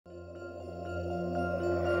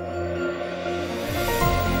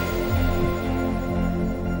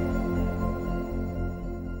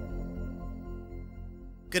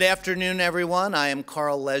Good afternoon, everyone. I am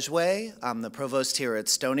Carl Lejway. I'm the provost here at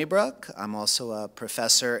Stony Brook. I'm also a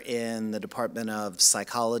professor in the Department of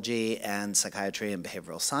Psychology and Psychiatry and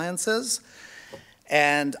Behavioral Sciences.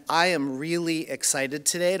 And I am really excited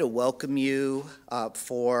today to welcome you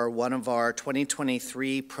for one of our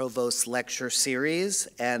 2023 Provost Lecture Series.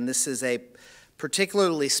 And this is a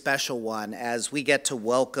particularly special one as we get to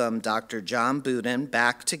welcome Dr. John Budin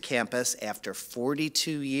back to campus after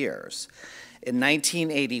 42 years. In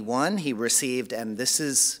 1981, he received, and this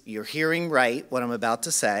is, you're hearing right what I'm about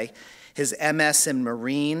to say, his MS in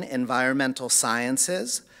Marine Environmental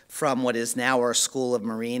Sciences from what is now our School of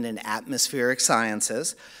Marine and Atmospheric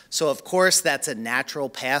Sciences. So of course, that's a natural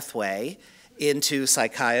pathway into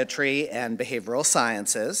psychiatry and behavioral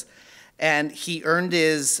sciences. And he earned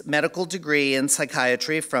his medical degree in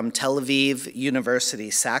psychiatry from Tel Aviv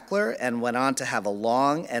University Sackler and went on to have a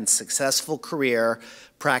long and successful career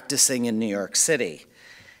practicing in New York City.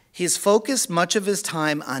 He's focused much of his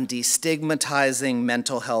time on destigmatizing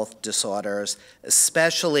mental health disorders,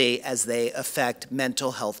 especially as they affect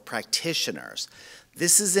mental health practitioners.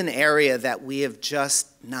 This is an area that we have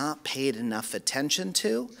just not paid enough attention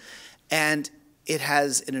to, and it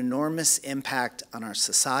has an enormous impact on our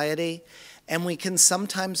society, and we can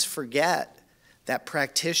sometimes forget that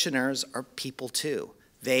practitioners are people too.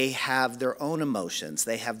 They have their own emotions,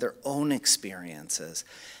 they have their own experiences,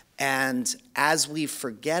 and as we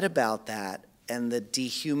forget about that and the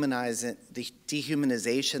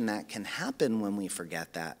dehumanization that can happen when we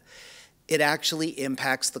forget that, it actually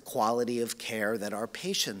impacts the quality of care that our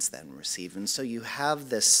patients then receive. And so you have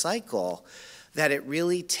this cycle that it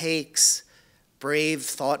really takes brave,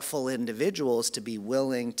 thoughtful individuals to be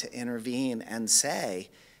willing to intervene and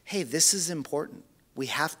say, hey, this is important. We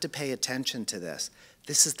have to pay attention to this.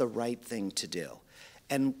 This is the right thing to do.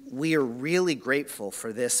 And we are really grateful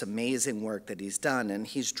for this amazing work that he's done. And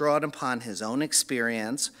he's drawn upon his own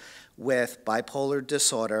experience with bipolar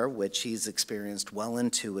disorder, which he's experienced well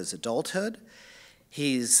into his adulthood.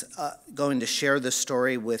 He's going to share the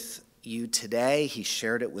story with you today. He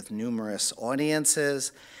shared it with numerous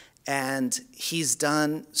audiences. And he's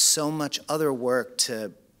done so much other work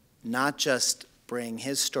to not just bring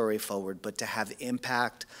his story forward, but to have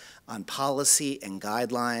impact on policy and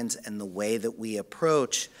guidelines and the way that we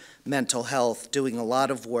approach mental health, doing a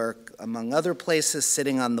lot of work, among other places,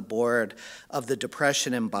 sitting on the board of the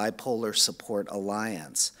Depression and Bipolar Support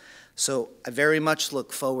Alliance. So I very much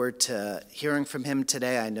look forward to hearing from him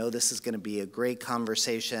today. I know this is going to be a great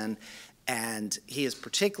conversation, and he is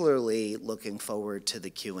particularly looking forward to the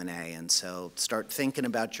Q&A. And so start thinking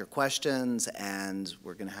about your questions, and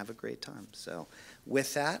we're going to have a great time. So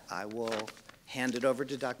with that, I will hand it over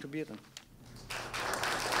to Dr. Budin.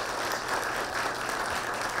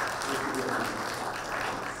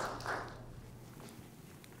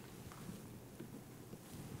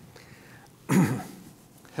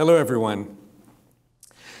 Hello, everyone.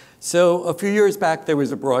 So a few years back, there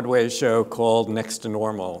was a Broadway show called Next to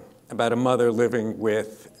Normal about a mother living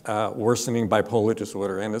with worsening bipolar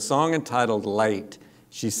disorder. And a song entitled Light,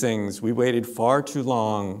 she sings, "We waited far too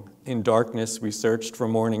long. In darkness, we searched for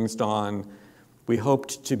morning's dawn. We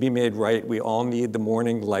hoped to be made right. We all need the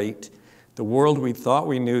morning light. The world we thought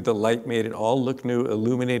we knew, the light made it all look new,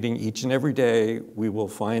 illuminating each and every day. We will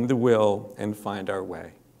find the will and find our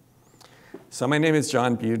way." So my name is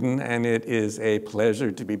John Budin, and it is a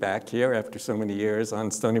pleasure to be back here after so many years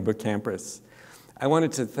on Stony Brook campus. I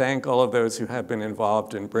wanted to thank all of those who have been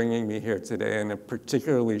involved in bringing me here today, and a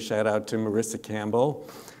particularly shout out to Marissa Campbell,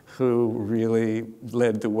 who really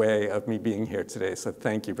led the way of me being here today. So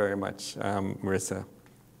thank you very much, Marissa.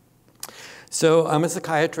 So I'm a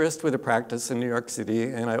psychiatrist with a practice in New York City,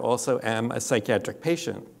 and I also am a psychiatric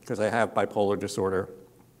patient because I have bipolar disorder.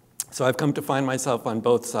 So I've come to find myself on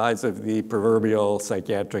both sides of the proverbial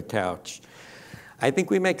psychiatric couch. I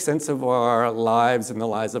think we make sense of our lives and the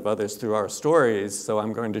lives of others through our stories, so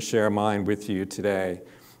I'm going to share mine with you today.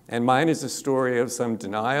 And mine is a story of some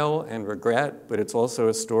denial and regret, but it's also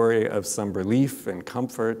a story of some relief and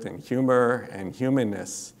comfort and humor and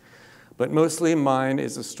humanness. But mostly mine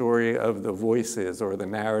is a story of the voices or the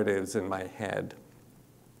narratives in my head.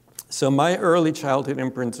 So my early childhood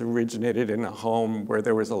imprints originated in a home where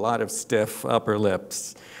there was a lot of stiff upper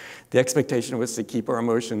lips. The expectation was to keep our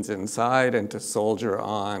emotions inside and to soldier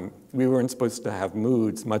on. We weren't supposed to have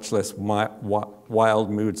moods, much less wild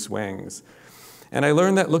mood swings. And I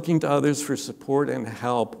learned that looking to others for support and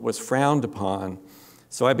help was frowned upon,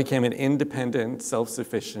 so I became an independent,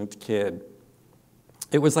 self-sufficient kid.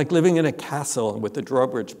 It was like living in a castle with the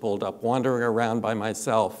drawbridge pulled up, wandering around by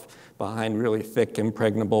myself behind really thick,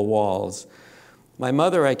 impregnable walls. My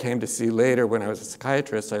mother I came to see later when I was a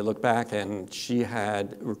psychiatrist. I look back and she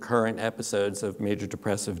had recurrent episodes of major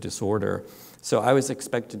depressive disorder. So I was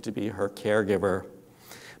expected to be her caregiver.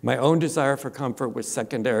 My own desire for comfort was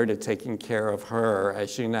secondary to taking care of her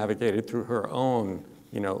as she navigated through her own,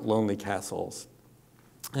 lonely castles.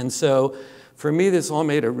 And so for me, this all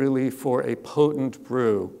made for a potent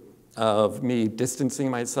brew of me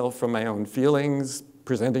distancing myself from my own feelings,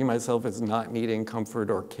 presenting myself as not needing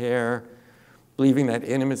comfort or care, believing that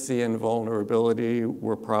intimacy and vulnerability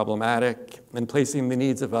were problematic, and placing the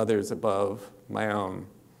needs of others above my own.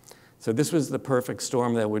 So this was the perfect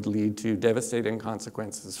storm that would lead to devastating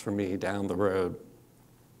consequences for me down the road.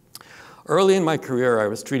 Early in my career, I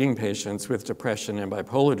was treating patients with depression and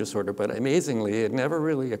bipolar disorder, but amazingly, it never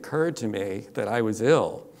really occurred to me that I was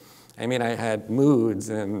ill. I mean, I had moods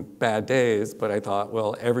and bad days, but I thought,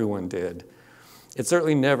 well, everyone did. It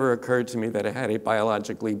certainly never occurred to me that I had a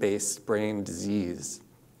biologically based brain disease.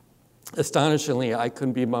 Astonishingly, I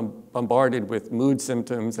could be bombarded with mood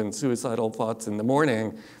symptoms and suicidal thoughts in the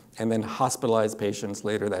morning, and then hospitalize patients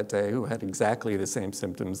later that day who had exactly the same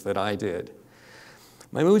symptoms that I did.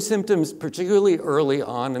 My mood symptoms, particularly early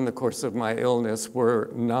on in the course of my illness,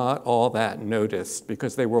 were not all that noticed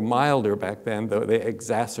because they were milder back then, though they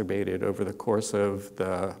exacerbated over the course of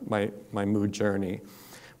my mood journey.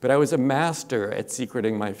 But I was a master at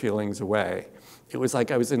secreting my feelings away. It was like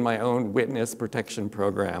I was in my own witness protection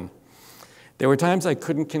program. There were times I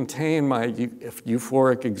couldn't contain my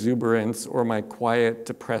euphoric exuberance or my quiet,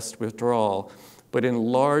 depressed withdrawal, but in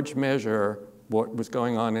large measure, what was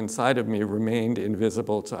going on inside of me remained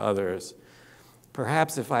invisible to others.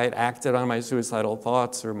 Perhaps if I had acted on my suicidal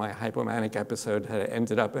thoughts or my hypomanic episode had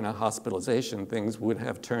ended up in a hospitalization, things would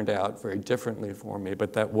have turned out very differently for me,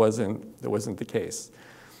 but that wasn't the case.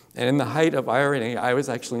 And in the height of irony, I was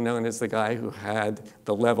actually known as the guy who had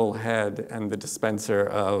the level head and the dispenser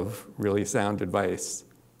of really sound advice.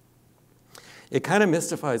 It kind of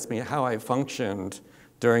mystifies me how I functioned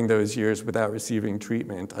during those years without receiving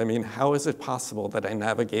treatment. I mean, how is it possible that I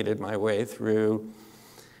navigated my way through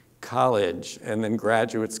college and then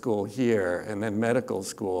graduate school here and then medical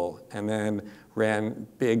school and then ran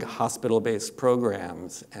big hospital-based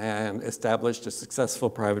programs and established a successful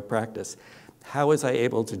private practice? How was I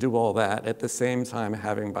able to do all that at the same time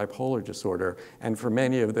having bipolar disorder, and for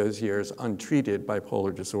many of those years, untreated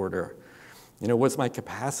bipolar disorder? Was my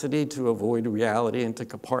capacity to avoid reality and to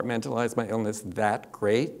compartmentalize my illness that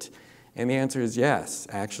great? And the answer is yes,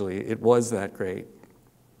 actually, it was that great.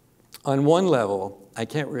 On one level, I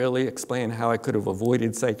can't really explain how I could have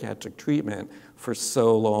avoided psychiatric treatment for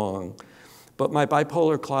so long, but my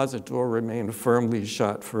bipolar closet door remained firmly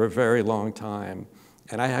shut for a very long time.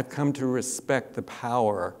 And I have come to respect the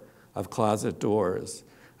power of closet doors.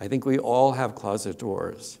 I think we all have closet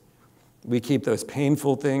doors. We keep those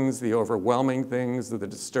painful things, the overwhelming things, the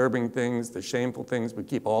disturbing things, the shameful things. We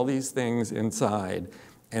keep all these things inside.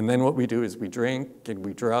 And then what we do is we drink and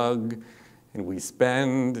we drug and we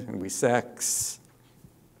spend and we sex.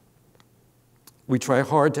 We try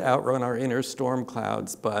hard to outrun our inner storm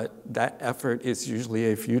clouds, but that effort is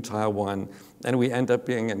usually a futile one, and we end up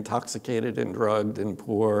being intoxicated and drugged and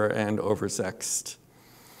poor and oversexed.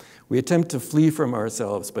 We attempt to flee from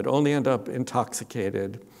ourselves, but only end up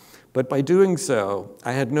intoxicated. But by doing so,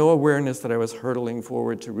 I had no awareness that I was hurtling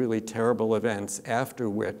forward to really terrible events, after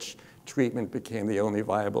which treatment became the only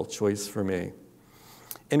viable choice for me.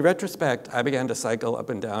 In retrospect, I began to cycle up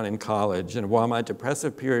and down in college, and while my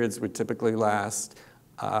depressive periods would typically last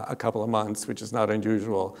a couple of months, which is not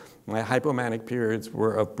unusual, my hypomanic periods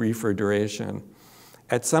were of briefer duration.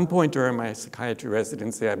 At some point during my psychiatry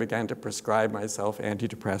residency, I began to prescribe myself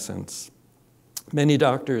antidepressants. Many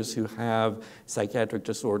doctors who have psychiatric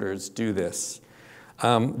disorders do this.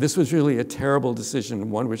 This was really a terrible decision,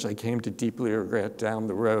 one which I came to deeply regret down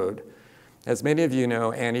the road. As many of you know,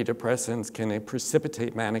 antidepressants can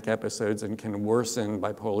precipitate manic episodes and can worsen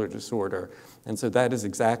bipolar disorder. And so that is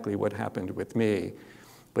exactly what happened with me.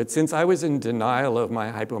 But since I was in denial of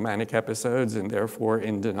my hypomanic episodes and therefore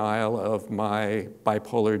in denial of my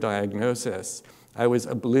bipolar diagnosis, I was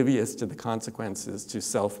oblivious to the consequences to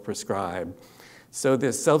self-prescribe. So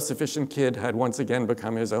this self-sufficient kid had once again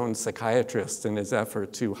become his own psychiatrist in his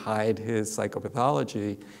effort to hide his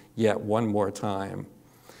psychopathology yet one more time.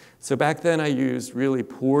 So back then I used really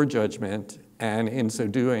poor judgment, and in so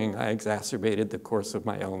doing, I exacerbated the course of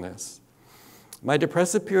my illness. My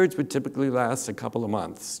depressive periods would typically last a couple of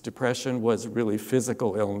months. Depression was really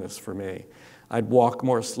physical illness for me. I'd walk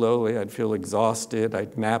more slowly, I'd feel exhausted,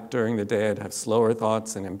 I'd nap during the day, I'd have slower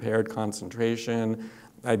thoughts and impaired concentration.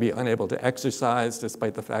 I'd be unable to exercise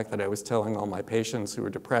despite the fact that I was telling all my patients who were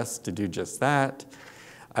depressed to do just that.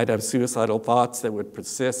 I'd have suicidal thoughts that would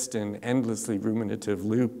persist in endlessly ruminative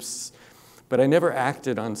loops. But I never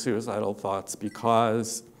acted on suicidal thoughts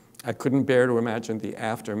because I couldn't bear to imagine the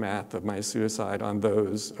aftermath of my suicide on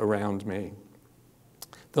those around me.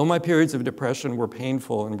 Though my periods of depression were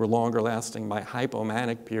painful and were longer lasting, my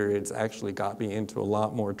hypomanic periods actually got me into a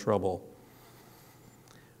lot more trouble.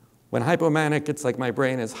 When hypomanic, it's like my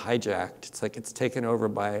brain is hijacked. It's like it's taken over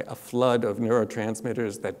by a flood of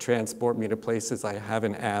neurotransmitters that transport me to places I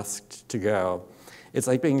haven't asked to go. It's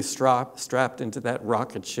like being strapped into that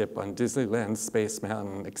rocket ship on Disneyland's Space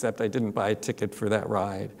Mountain, except I didn't buy a ticket for that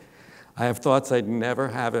ride. I have thoughts I'd never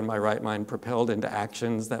have in my right mind propelled into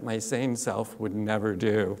actions that my sane self would never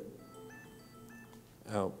do.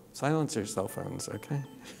 Oh, silence your cell phones, okay?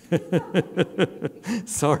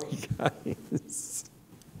 Sorry, guys.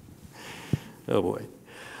 Oh boy.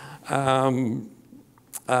 I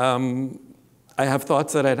have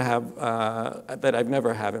thoughts that I'd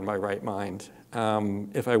never have in my right mind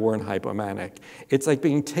if I weren't hypomanic. It's like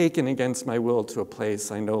being taken against my will to a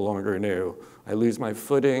place I no longer knew. I lose my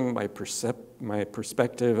footing, my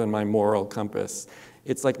perspective, and my moral compass.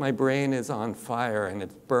 It's like my brain is on fire and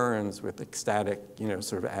it burns with ecstatic,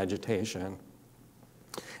 sort of agitation.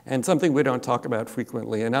 And something we don't talk about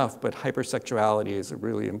frequently enough, but hypersexuality is a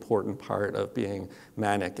really important part of being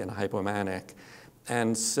manic and hypomanic.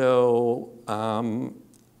 And so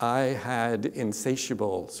I had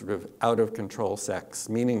insatiable, sort of out-of-control sex,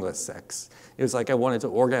 meaningless sex. It was like I wanted to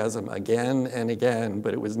orgasm again and again,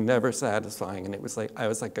 but it was never satisfying. And it was like I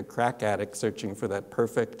was like a crack addict searching for that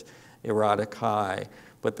perfect erotic high.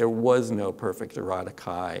 But there was no perfect erotic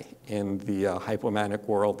high in the hypomanic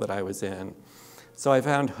world that I was in. So I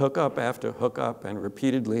found hookup after hookup and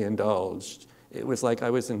repeatedly indulged. It was like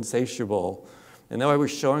I was insatiable. And though I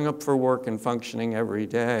was showing up for work and functioning every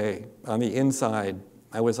day, on the inside,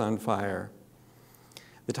 I was on fire.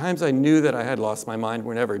 The times I knew that I had lost my mind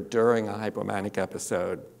were never during a hypomanic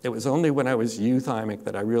episode. It was only when I was euthymic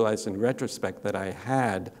that I realized in retrospect that I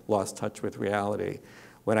had lost touch with reality.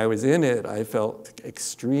 When I was in it, I felt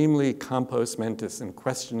extremely compos mentis and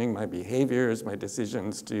questioning my behaviors, my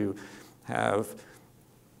decisions to have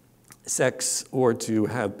sex or to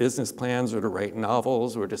have business plans or to write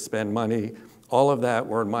novels or to spend money. All of that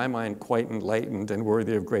were in my mind quite enlightened and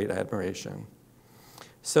worthy of great admiration.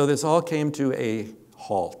 So this all came to a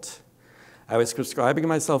halt. I was prescribing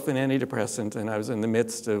myself an antidepressant and I was in the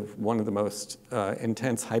midst of one of the most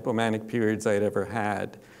intense hypomanic periods I had ever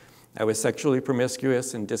had. I was sexually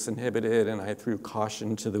promiscuous and disinhibited and I threw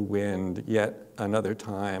caution to the wind yet another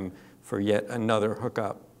time for yet another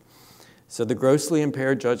hookup. So the grossly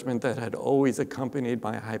impaired judgment that had always accompanied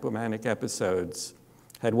my hypomanic episodes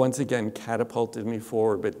had once again catapulted me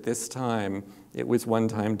forward, but this time it was one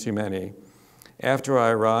time too many. After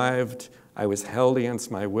I arrived, I was held against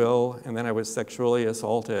my will, and then I was sexually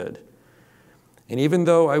assaulted. And even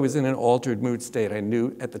though I was in an altered mood state, I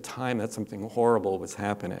knew at the time that something horrible was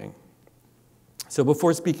happening. So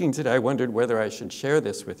before speaking today, I wondered whether I should share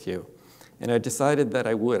this with you. And I decided that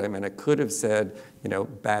I would. I mean, I could have said,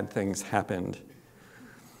 bad things happened.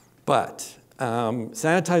 But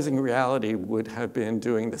sanitizing reality would have been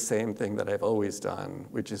doing the same thing that I've always done,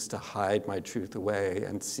 which is to hide my truth away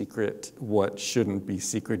and secret what shouldn't be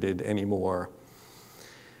secreted anymore.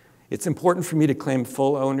 It's important for me to claim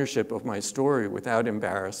full ownership of my story without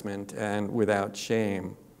embarrassment and without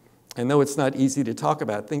shame. And though it's not easy to talk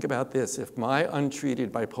about, think about this. If my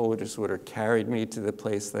untreated bipolar disorder carried me to the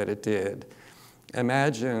place that it did,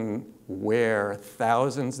 imagine where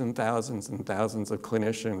thousands and thousands and thousands of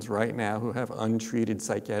clinicians right now who have untreated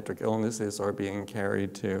psychiatric illnesses are being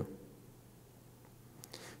carried to.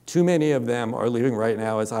 Too many of them are living right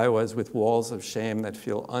now, as I was, with walls of shame that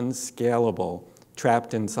feel unscalable,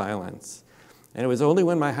 trapped in silence. And it was only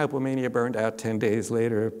when my hypomania burned out 10 days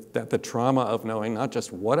later that the trauma of knowing not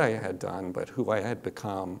just what I had done, but who I had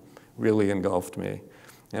become really engulfed me.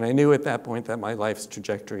 And I knew at that point that my life's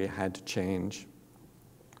trajectory had to change.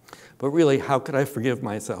 But really, how could I forgive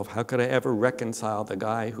myself? How could I ever reconcile the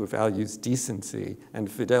guy who values decency and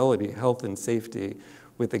fidelity, health and safety,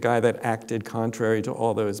 with the guy that acted contrary to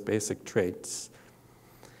all those basic traits?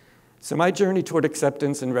 So my journey toward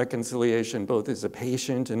acceptance and reconciliation, both as a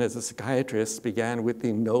patient and as a psychiatrist, began with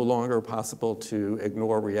the no longer possible to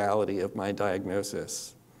ignore reality of my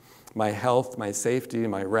diagnosis. My health, my safety,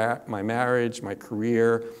 my marriage, my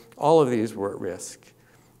career, all of these were at risk.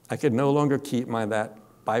 I could no longer keep that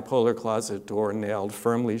bipolar closet door nailed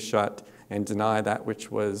firmly shut and deny that which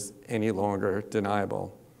was any longer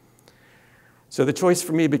deniable. So the choice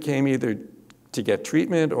for me became either to get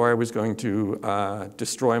treatment or I was going to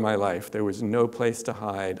destroy my life. There was no place to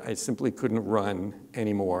hide. I simply couldn't run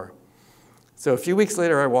anymore. So a few weeks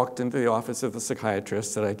later, I walked into the office of the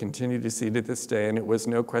psychiatrist that I continue to see to this day, and it was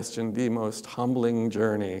no question the most humbling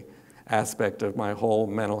aspect of my whole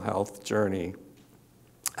mental health journey.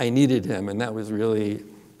 I needed him, and that was really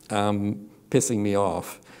pissing me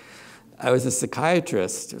off. I was a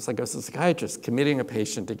psychiatrist. It was like I was a psychiatrist committing a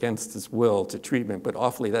patient against his will to treatment, but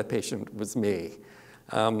awfully that patient was me.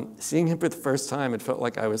 Seeing him for the first time, it felt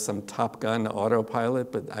like I was some Top Gun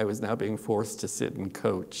autopilot, but I was now being forced to sit and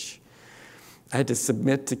coach. I had to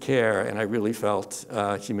submit to care, and I really felt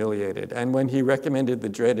humiliated. And when he recommended the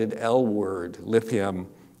dreaded L word, lithium,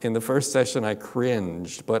 in the first session, I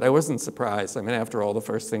cringed, but I wasn't surprised. I mean, after all, the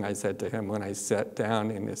first thing I said to him when I sat down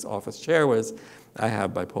in his office chair was, I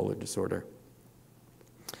have bipolar disorder.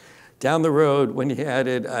 Down the road, when he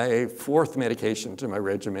added a fourth medication to my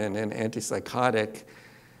regimen, an antipsychotic,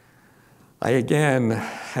 I again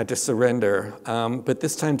had to surrender, but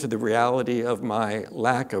this time to the reality of my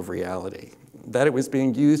lack of reality. That it was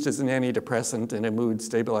being used as an antidepressant and a mood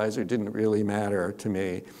stabilizer didn't really matter to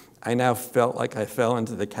me. I now felt like I fell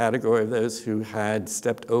into the category of those who had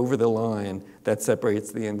stepped over the line that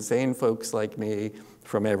separates the insane folks like me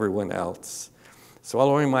from everyone else.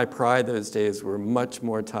 Swallowing my pride those days were much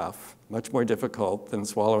more tough, much more difficult than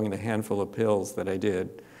swallowing the handful of pills that I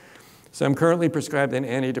did. So I'm currently prescribed an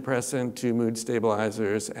antidepressant, 2 mood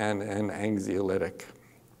stabilizers, and an anxiolytic.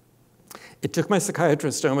 It took my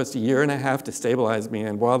psychiatrist almost 1.5 years to stabilize me,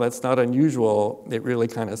 and while that's not unusual, it really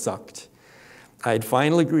kind of sucked. I'd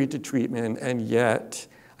finally agreed to treatment, and yet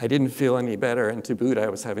I didn't feel any better, and to boot, I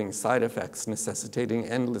was having side effects necessitating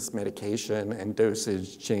endless medication and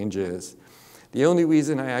dosage changes. The only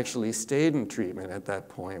reason I actually stayed in treatment at that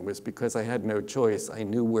point was because I had no choice. I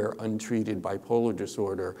knew where untreated bipolar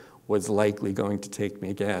disorder was likely going to take me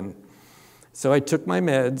again. So I took my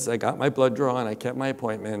meds, I got my blood drawn, I kept my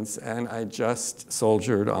appointments, and I just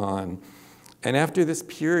soldiered on. And after this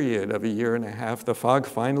period of 1.5 years, the fog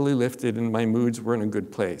finally lifted and my moods were in a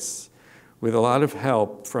good place. With a lot of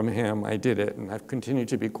help from him, I did it, and I've continued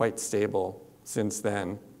to be quite stable since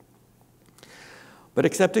then. But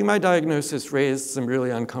accepting my diagnosis raised some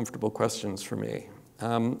really uncomfortable questions for me.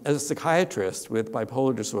 As a psychiatrist with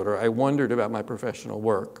bipolar disorder, I wondered about my professional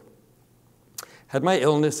work. Had my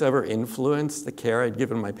illness ever influenced the care I'd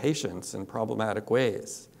given my patients in problematic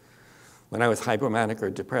ways? When I was hypomanic or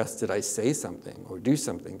depressed, did I say something or do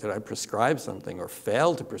something? Did I prescribe something or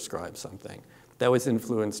fail to prescribe something that was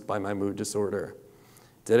influenced by my mood disorder?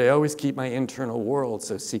 Did I always keep my internal world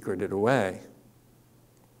so secreted away?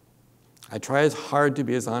 I try as hard to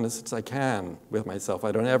be as honest as I can with myself.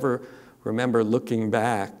 I don't ever remember looking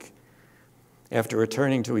back after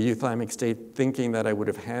returning to a euthymic state thinking that I would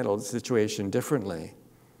have handled the situation differently.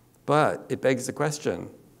 But it begs the question,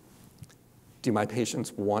 do my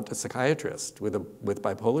patients want a psychiatrist with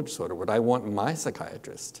bipolar disorder? Would I want my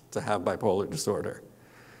psychiatrist to have bipolar disorder?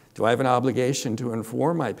 Do I have an obligation to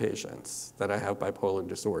inform my patients that I have bipolar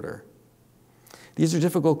disorder? These are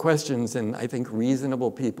difficult questions, and I think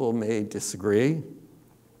reasonable people may disagree.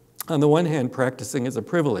 On the one hand, practicing is a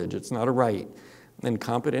privilege, it's not a right, and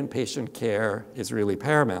competent patient care is really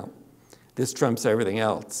paramount. This trumps everything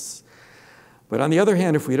else. But on the other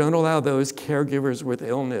hand, if we don't allow those caregivers with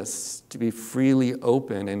illness to be freely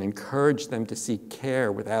open and encourage them to seek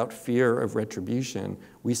care without fear of retribution,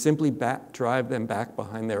 we simply drive them back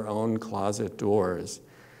behind their own closet doors.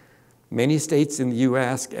 Many states in the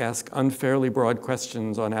US ask unfairly broad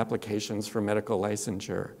questions on applications for medical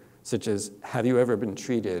licensure, such as, have you ever been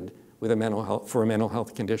treated with for a mental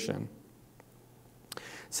health condition?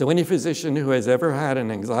 So any physician who has ever had an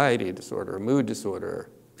anxiety disorder, a mood disorder,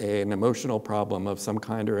 an emotional problem of some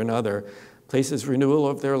kind or another, places renewal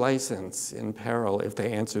of their license in peril if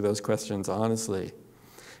they answer those questions honestly.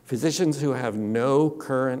 Physicians who have no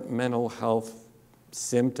current mental health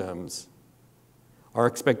symptoms are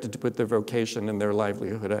expected to put their vocation and their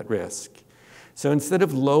livelihood at risk. So instead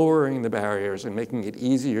of lowering the barriers and making it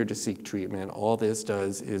easier to seek treatment, all this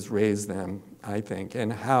does is raise them, I think.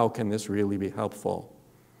 And how can this really be helpful?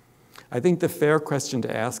 I think the fair question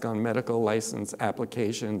to ask on medical license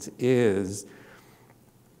applications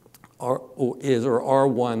are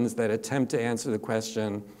ones that attempt to answer the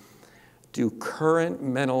question, do current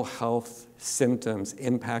mental health symptoms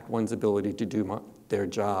impact one's ability to do their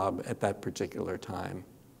job at that particular time?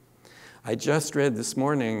 I just read this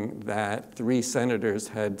morning that 3 senators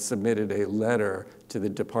had submitted a letter to the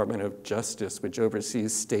Department of Justice, which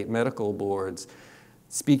oversees state medical boards,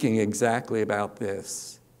 speaking exactly about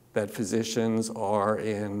this, that physicians are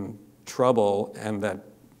in trouble and that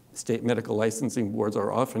state medical licensing boards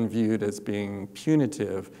are often viewed as being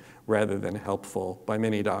punitive rather than helpful by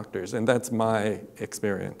many doctors, and that's my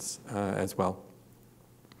experience as well.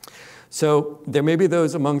 So there may be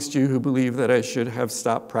those amongst you who believe that I should have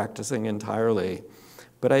stopped practicing entirely,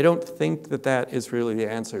 but I don't think that that is really the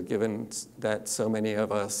answer, given that so many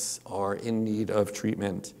of us are in need of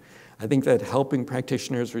treatment. I think that helping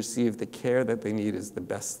practitioners receive the care that they need is the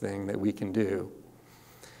best thing that we can do.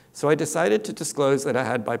 So I decided to disclose that I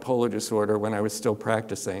had bipolar disorder when I was still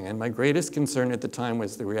practicing, and my greatest concern at the time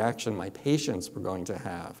was the reaction my patients were going to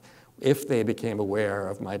have if they became aware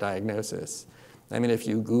of my diagnosis. I mean, if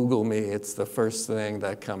you Google me, it's the first thing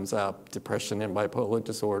that comes up: depression and bipolar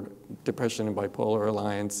disorder, depression and bipolar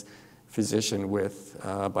alliance, physician with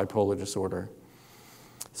bipolar disorder.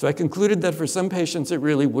 So I concluded that for some patients it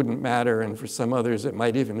really wouldn't matter, and for some others it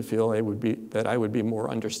might even feel that I would be more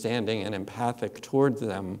understanding and empathic towards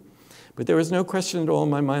them. But there was no question at all in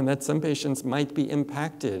my mind that some patients might be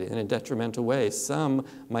impacted in a detrimental way. Some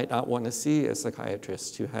might not want to see a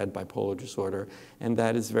psychiatrist who had bipolar disorder, and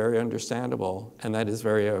that is very understandable, and that is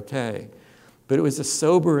very okay. But it was a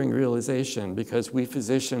sobering realization, because we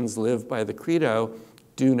physicians live by the credo,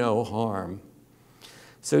 do no harm.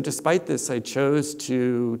 So despite this, I chose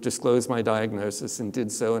to disclose my diagnosis and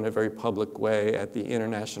did so in a very public way at the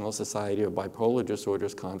International Society of Bipolar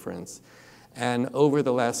Disorders conference. And over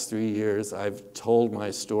the last 3 years, I've told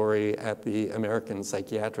my story at the American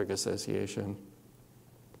Psychiatric Association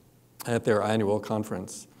at their annual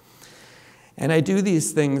conference. And I do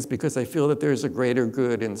these things because I feel that there's a greater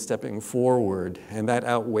good in stepping forward, and that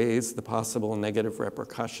outweighs the possible negative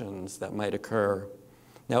repercussions that might occur.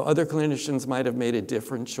 Now, other clinicians might have made a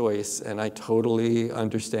different choice, and I totally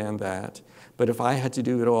understand that. But if I had to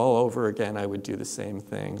do it all over again, I would do the same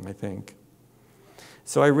thing, I think.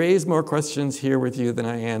 So I raise more questions here with you than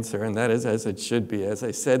I answer, and that is as it should be. As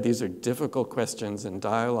I said, these are difficult questions, and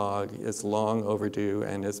dialogue is long overdue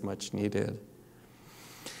and is much needed.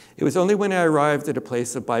 It was only when I arrived at a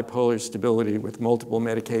place of bipolar stability with multiple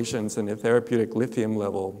medications and a therapeutic lithium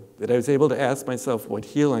level that I was able to ask myself what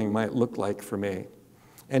healing might look like for me.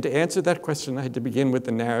 And to answer that question, I had to begin with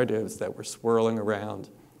the narratives that were swirling around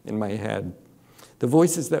in my head. The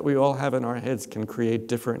voices that we all have in our heads can create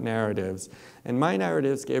different narratives, and my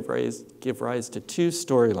narratives give rise to two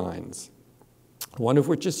storylines, one of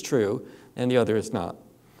which is true and the other is not.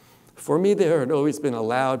 For me, there had always been a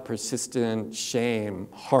loud, persistent, shame,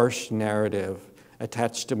 harsh narrative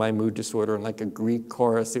attached to my mood disorder, and like a Greek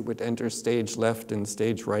chorus, it would enter stage left and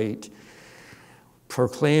stage right,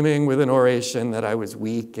 proclaiming with an oration that I was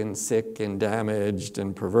weak and sick and damaged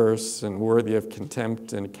and perverse and worthy of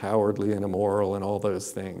contempt and cowardly and immoral and all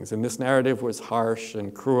those things. And this narrative was harsh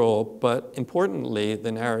and cruel, but importantly,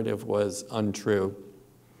 the narrative was untrue.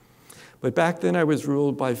 But back then I was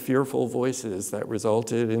ruled by fearful voices that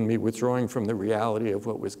resulted in me withdrawing from the reality of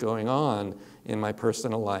what was going on in my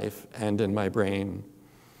personal life and in my brain.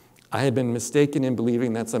 I had been mistaken in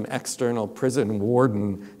believing that some external prison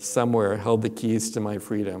warden somewhere held the keys to my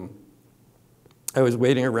freedom. I was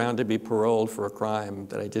waiting around to be paroled for a crime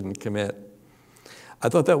that I didn't commit. I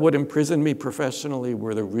thought that what imprisoned me professionally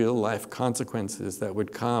were the real-life consequences that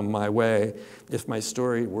would come my way if my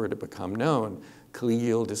story were to become known: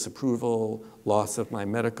 collegial disapproval, loss of my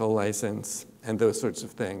medical license, and those sorts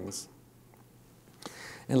of things.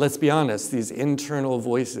 And let's be honest, these internal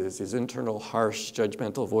voices, these internal harsh,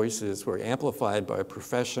 judgmental voices were amplified by a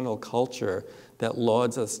professional culture that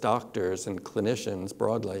lauds us doctors and clinicians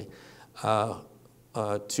broadly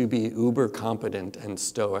to be uber competent and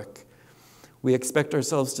stoic. We expect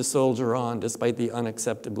ourselves to soldier on despite the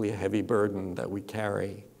unacceptably heavy burden that we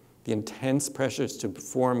carry. The intense pressures to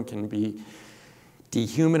perform can be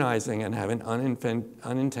dehumanizing and have an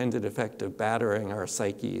unintended effect of battering our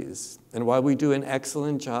psyches. And while we do an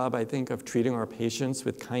excellent job, I think, of treating our patients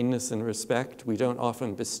with kindness and respect, we don't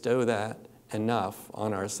often bestow that enough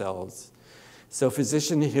on ourselves. So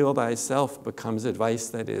physician, heal thyself becomes advice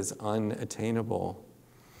that is unattainable.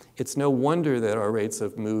 It's no wonder that our rates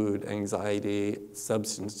of mood, anxiety,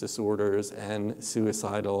 substance disorders, and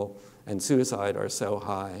suicide are so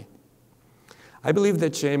high. I believe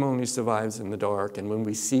that shame only survives in the dark, and when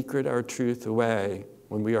we secret our truth away,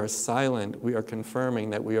 when we are silent, we are confirming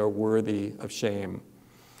that we are worthy of shame.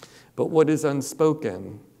 But what is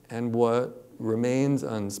unspoken and what remains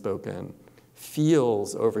unspoken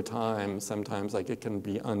feels over time sometimes like it can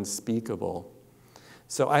be unspeakable.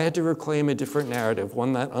 So I had to reclaim a different narrative,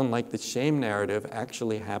 one that, unlike the shame narrative,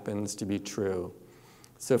 actually happens to be true.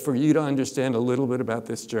 So for you to understand a little bit about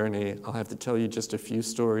this journey, I'll have to tell you just a few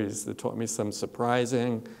stories that taught me some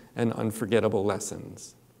surprising and unforgettable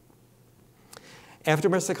lessons. After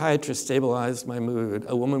my psychiatrist stabilized my mood,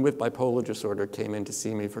 a woman with bipolar disorder came in to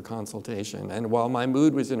see me for consultation. And while my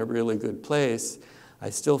mood was in a really good place,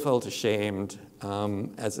 I still felt ashamed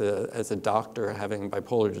as a doctor having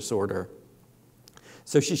bipolar disorder.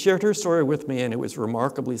 So she shared her story with me, and it was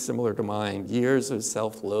remarkably similar to mine, years of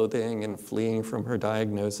self-loathing and fleeing from her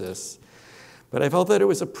diagnosis. But I felt that it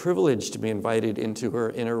was a privilege to be invited into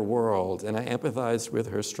her inner world, and I empathized with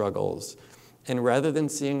her struggles. And rather than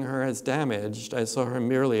seeing her as damaged, I saw her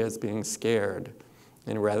merely as being scared.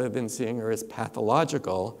 And rather than seeing her as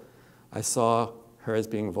pathological, I saw her as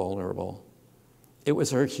being vulnerable. It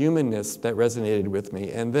was her humanness that resonated with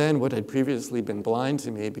me, and then what had previously been blind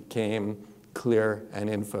to me became clear and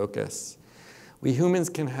in focus. We humans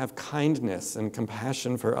can have kindness and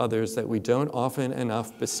compassion for others that we don't often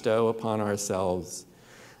enough bestow upon ourselves.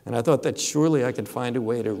 And I thought that surely I could find a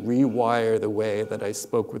way to rewire the way that I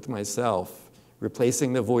spoke with myself,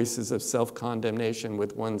 replacing the voices of self-condemnation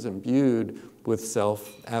with ones imbued with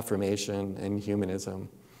self-affirmation and humanism.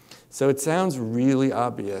 So it sounds really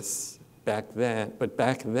obvious back then, but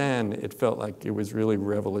back then it felt like it was really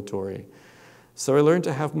revelatory. So I learned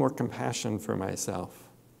to have more compassion for myself.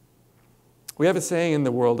 We have a saying in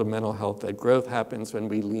the world of mental health that growth happens when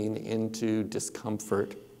we lean into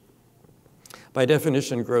discomfort. By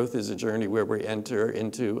definition, growth is a journey where we enter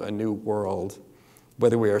into a new world,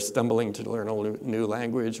 whether we are stumbling to learn a new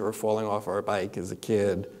language or falling off our bike as a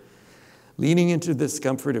kid. Leaning into the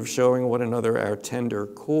discomfort of showing one another our tender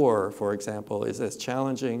core, for example, is as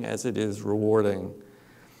challenging as it is rewarding.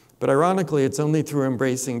 But ironically, it's only through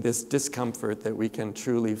embracing this discomfort that we can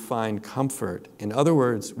truly find comfort. In other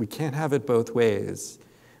words, we can't have it both ways.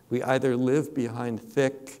 We either live behind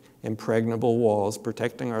thick, impregnable walls,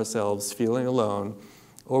 protecting ourselves, feeling alone,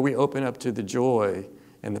 or we open up to the joy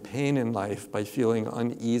and the pain in life by feeling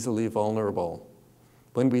uneasily vulnerable.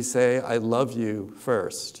 When we say, I love you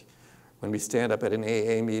first, when we stand up at an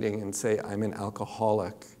AA meeting and say, I'm an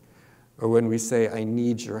alcoholic, or when we say, I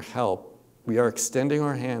need your help, we are extending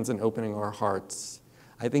our hands and opening our hearts.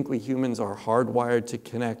 I think we humans are hardwired to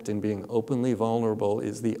connect, and being openly vulnerable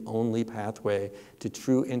is the only pathway to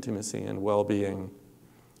true intimacy and well-being.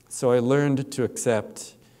 So I learned to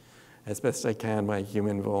accept, as best I can, my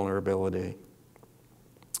human vulnerability.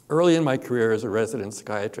 Early in my career as a resident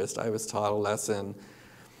psychiatrist, I was taught a lesson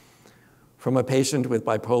from a patient with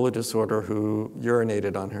bipolar disorder who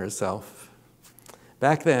urinated on herself.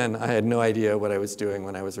 Back then, I had no idea what I was doing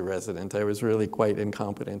when I was a resident. I was really quite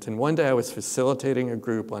incompetent. And one day I was facilitating a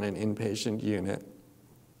group on an inpatient unit.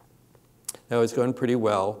 That was going pretty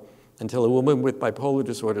well until a woman with bipolar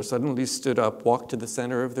disorder suddenly stood up, walked to the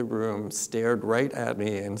center of the room, stared right at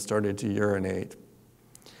me, and started to urinate.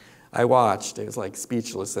 I watched. I was like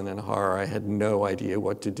speechless and in horror. I had no idea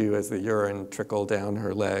what to do as the urine trickled down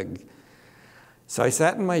her leg. So I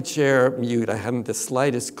sat in my chair, mute. I hadn't the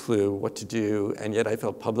slightest clue what to do, and yet I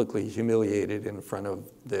felt publicly humiliated in front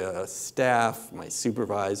of the staff, my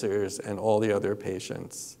supervisors, and all the other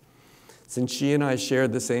patients. Since she and I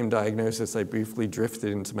shared the same diagnosis, I briefly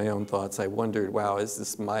drifted into my own thoughts. I wondered, wow, is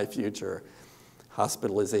this my future?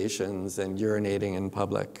 Hospitalizations and urinating in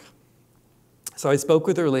public. So I spoke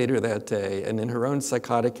with her later that day, and in her own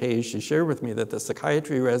psychotic haze, she shared with me that the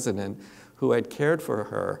psychiatry resident who had cared for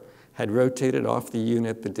her had rotated off the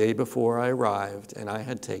unit the day before I arrived, and I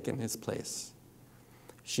had taken his place.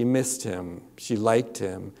 She missed him, she liked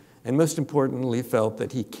him, and most importantly felt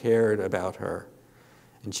that he cared about her.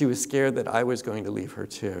 And she was scared that I was going to leave her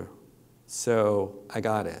too. So I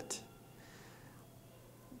got it.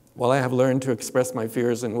 While I have learned to express my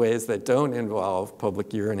fears in ways that don't involve public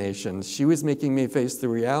urinations, she was making me face the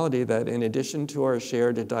reality that in addition to our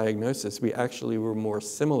shared diagnosis, we actually were more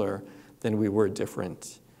similar than we were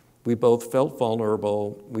different. We both felt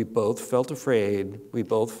vulnerable, we both felt afraid, we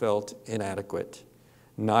both felt inadequate.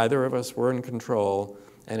 Neither of us were in control,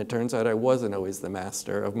 and it turns out I wasn't always the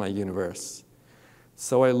master of my universe.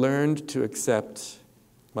 So I learned to accept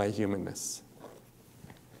my humanness.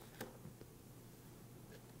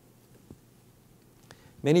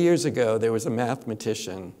 Many years ago, there was a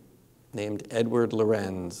mathematician named Edward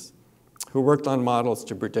Lorenz who worked on models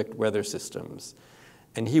to predict weather systems.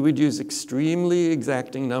 And he would use extremely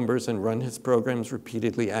exacting numbers and run his programs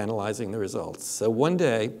repeatedly, analyzing the results. So one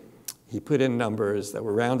day, he put in numbers that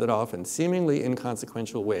were rounded off in seemingly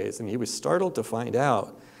inconsequential ways, and he was startled to find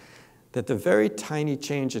out that the very tiny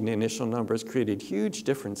change in the initial numbers created huge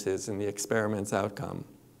differences in the experiment's outcome.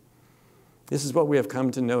 This is what we have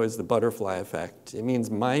come to know as the butterfly effect. It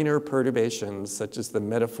means minor perturbations, such as the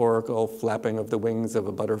metaphorical flapping of the wings of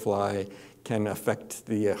a butterfly, can affect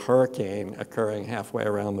the hurricane occurring halfway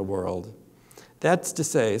around the world. That's to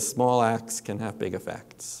say, small acts can have big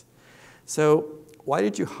effects. So why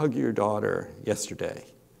did you hug your daughter yesterday?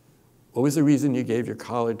 What was the reason you gave your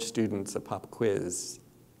college students a pop quiz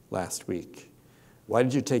last week? Why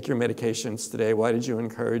did you take your medications today? Why did you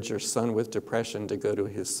encourage your son with depression to go to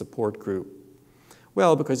his support group?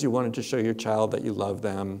 Well, because you wanted to show your child that you love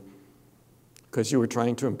them, because you were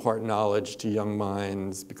trying to impart knowledge to young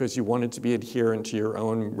minds, because you wanted to be adherent to your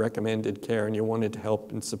own recommended care and you wanted to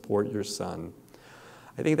help and support your son.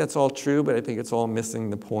 I think that's all true, but I think it's all missing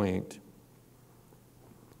the point.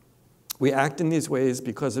 We act in these ways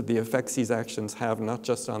because of the effects these actions have not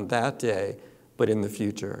just on that day, but in the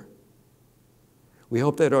future. We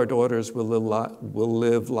hope that our daughters will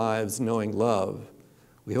live lives knowing love.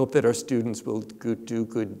 We hope that our students will do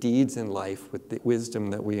good deeds in life with the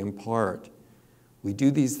wisdom that we impart. We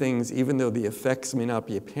do these things even though the effects may not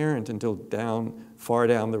be apparent until far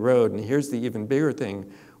down the road. And here's the even bigger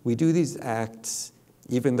thing. We do these acts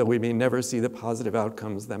even though we may never see the positive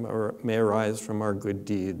outcomes that may arise from our good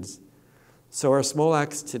deeds. So our small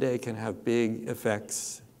acts today can have big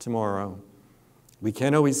effects tomorrow. We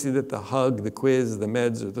can't always see that the hug, the quiz, the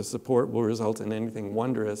meds, or the support will result in anything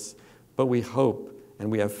wondrous, but we hope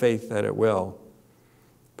and we have faith that it will.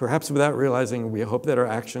 Perhaps without realizing, we hope that our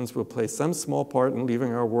actions will play some small part in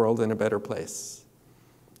leaving our world in a better place.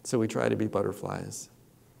 So we try to be butterflies.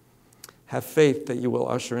 Have faith that you will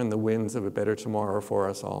usher in the winds of a better tomorrow for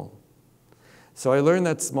us all. So I learned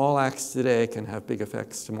that small acts today can have big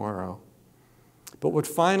effects tomorrow. But what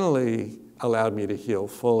finally allowed me to heal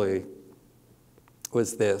fully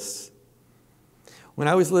was this. When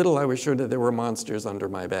I was little, I was sure that there were monsters under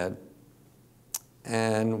my bed.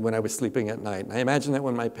 And when I was sleeping at night, I imagined that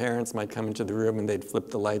when my parents might come into the room and they'd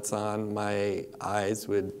flip the lights on, my eyes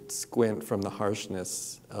would squint from the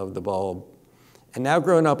harshness of the bulb. And now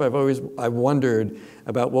grown up, I've wondered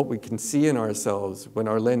about what we can see in ourselves when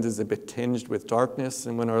our lens is a bit tinged with darkness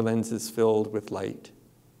and when our lens is filled with light.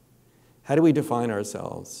 How do we define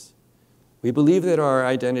ourselves? We believe that our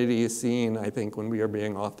identity is seen, I think, when we are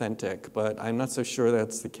being authentic, but I'm not so sure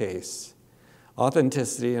that's the case.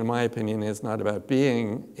 Authenticity, in my opinion, is not about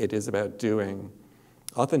being, it is about doing.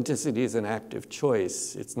 Authenticity is an active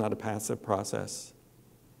choice. It's not a passive process.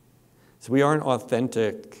 So we aren't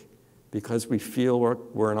authentic because we feel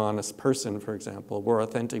we're an honest person, for example. We're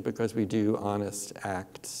authentic because we do honest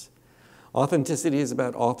acts. Authenticity is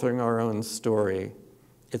about authoring our own story.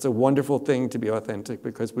 It's a wonderful thing to be authentic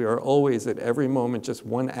because we are always, at every moment, just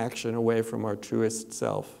one action away from our truest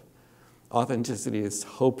self. Authenticity is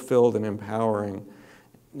hope-filled and empowering,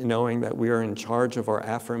 knowing that we are in charge of our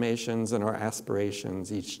affirmations and our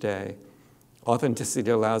aspirations each day.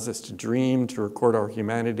 Authenticity allows us to dream, to record our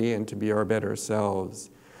humanity, and to be our better selves.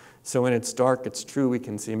 So when it's dark, it's true we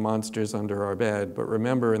can see monsters under our bed, but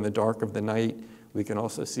remember, in the dark of the night, we can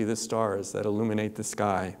also see the stars that illuminate the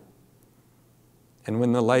sky. And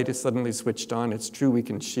when the light is suddenly switched on, it's true we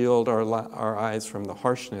can shield our eyes from the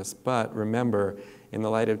harshness, but remember, in the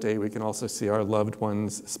light of day, we can also see our loved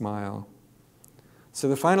ones smile. So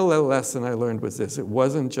the final lesson I learned was this. It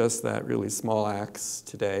wasn't just that really small acts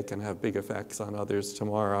today can have big effects on others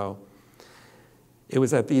tomorrow. It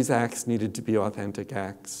was that these acts needed to be authentic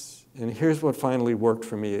acts. And here's what finally worked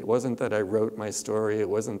for me. It wasn't that I wrote my story. It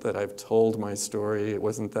wasn't that I've told my story. It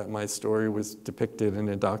wasn't that my story was depicted in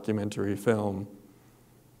a documentary film.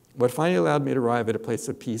 What finally allowed me to arrive at a place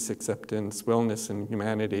of peace, acceptance, wellness, and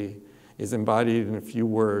humanity is embodied in a few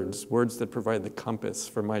words, words that provide the compass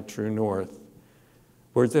for my true north,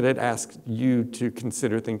 words that I'd ask you to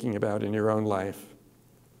consider thinking about in your own life.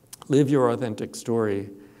 Live your authentic story.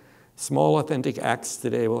 Small authentic acts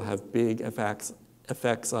today will have big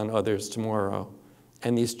effects on others tomorrow,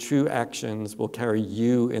 and these true actions will carry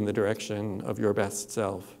you in the direction of your best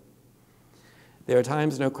self. There are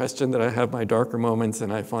times, no question, that I have my darker moments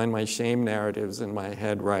and I find my shame narratives in my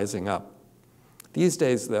head rising up. These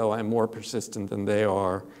days, though, I'm more persistent than they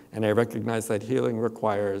are, and I recognize that healing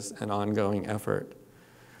requires an ongoing effort.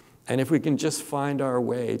 And if we can just find our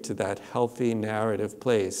way to that healthy narrative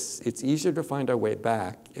place, it's easier to find our way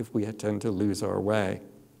back if we tend to lose our way.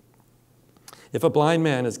 If a blind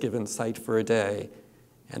man is given sight for a day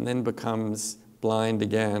and then becomes blind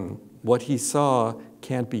again, what he saw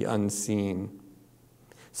can't be unseen.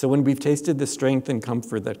 So when we've tasted the strength and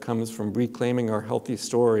comfort that comes from reclaiming our healthy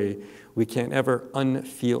story, we can't ever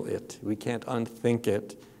unfeel it, we can't unthink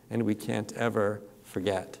it, and we can't ever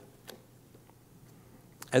forget.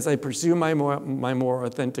 As I pursue my more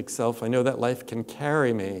authentic self, I know that life can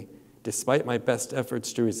carry me, despite my best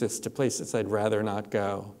efforts to resist, to places I'd rather not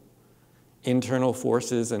go. Internal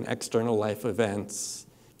forces and external life events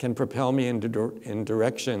can propel me in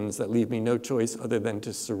directions that leave me no choice other than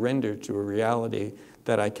to surrender to a reality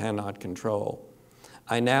that I cannot control.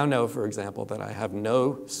 I now know, for example, that I have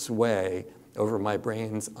no sway over my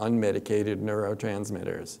brain's unmedicated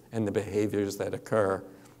neurotransmitters and the behaviors that occur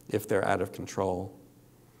if they're out of control.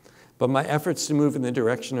 But my efforts to move in the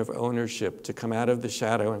direction of ownership, to come out of the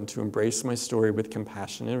shadow and to embrace my story with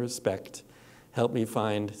compassion and respect, help me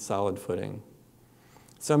find solid footing.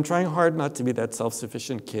 So I'm trying hard not to be that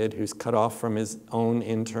self-sufficient kid who's cut off from his own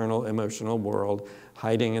internal emotional world,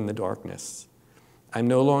 hiding in the darkness. I'm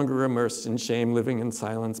no longer immersed in shame, living in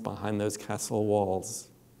silence behind those castle walls.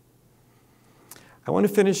 I want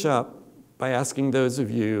to finish up by asking those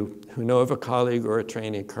of you who know of a colleague or a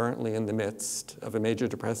trainee currently in the midst of a major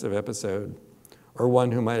depressive episode, or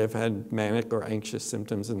one who might have had manic or anxious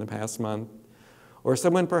symptoms in the past month, or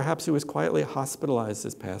someone perhaps who was quietly hospitalized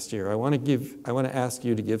this past year. I want to ask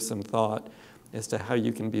you to give some thought as to how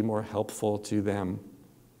you can be more helpful to them.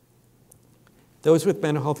 Those with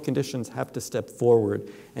mental health conditions have to step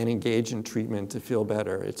forward and engage in treatment to feel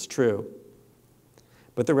better. It's true.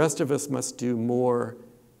 But the rest of us must do more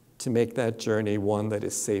to make that journey one that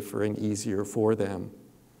is safer and easier for them.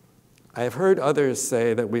 I have heard others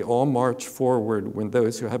say that we all march forward when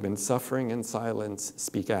those who have been suffering in silence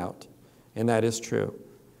speak out, and that is true.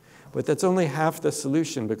 But that's only half the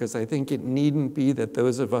solution, because I think it needn't be that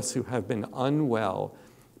those of us who have been unwell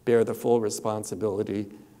bear the full responsibility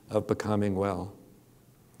of becoming well.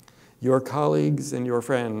 Your colleagues and your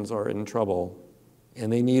friends are in trouble,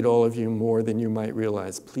 and they need all of you more than you might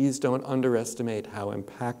realize. Please don't underestimate how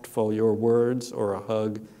impactful your words or a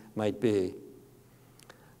hug might be.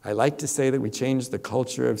 I like to say that we change the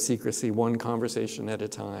culture of secrecy one conversation at a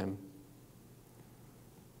time.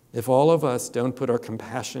 If all of us don't put our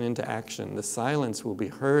compassion into action, the silence will be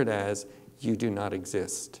heard as, "You do not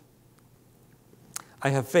exist." I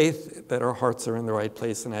have faith that our hearts are in the right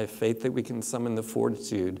place, and I have faith that we can summon the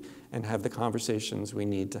fortitude and have the conversations we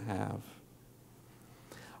need to have.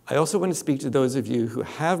 I also want to speak to those of you who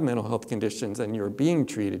have mental health conditions and you're being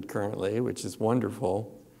treated currently, which is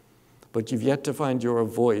wonderful, but you've yet to find your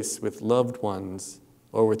voice with loved ones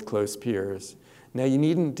or with close peers. Now, you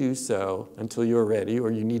needn't do so until you're ready,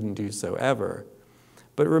 or you needn't do so ever.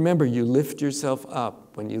 But remember, you lift yourself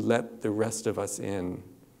up when you let the rest of us in.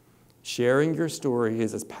 Sharing your story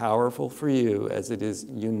is as powerful for you as it is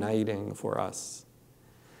uniting for us.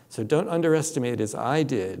 So don't underestimate, as I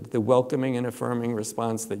did, the welcoming and affirming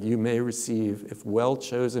response that you may receive if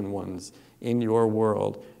well-chosen ones in your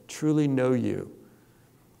world truly know you.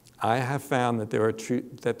 I have found that there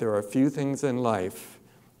are few things in life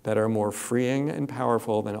that are more freeing and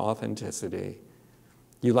powerful than authenticity.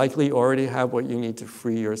 You likely already have what you need to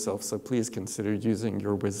free yourself, so please consider using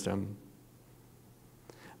your wisdom.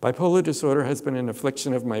 Bipolar disorder has been an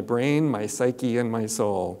affliction of my brain, my psyche, and my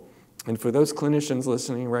soul. And for those clinicians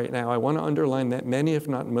listening right now, I want to underline that many, if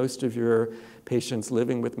not most, of your patients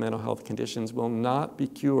living with mental health conditions will not be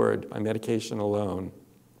cured by medication alone.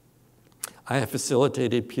 I have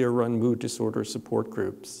facilitated peer-run mood disorder support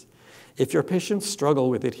groups. If your patients struggle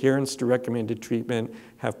with adherence to recommended treatment,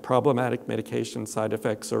 have problematic medication side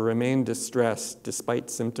effects, or remain distressed despite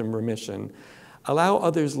symptom remission, allow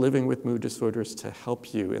others living with mood disorders to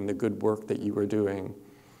help you in the good work that you are doing.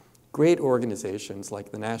 Great organizations like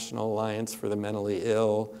the National Alliance for the Mentally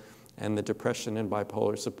Ill and the Depression and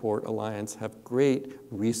Bipolar Support Alliance have great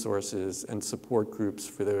resources and support groups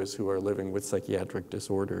for those who are living with psychiatric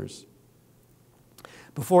disorders.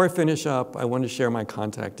 Before I finish up, I want to share my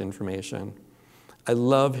contact information. I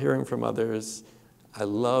love hearing from others. I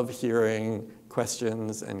love hearing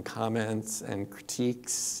questions and comments and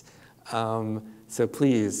critiques. So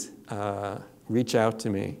please reach out to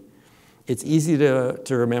me. It's easy to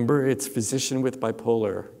remember. It's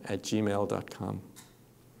physicianwithbipolar@gmail.com.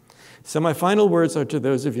 So my final words are to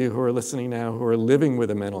those of you who are listening now who are living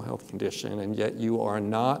with a mental health condition, and yet you are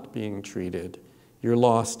not being treated. You're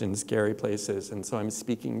lost in scary places, and so I'm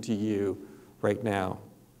speaking to you right now.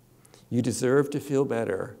 You deserve to feel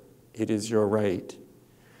better. It is your right.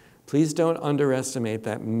 Please don't underestimate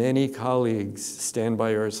that many colleagues stand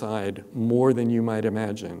by your side more than you might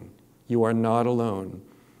imagine. You are not alone.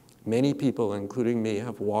 Many people, including me,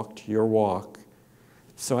 have walked your walk.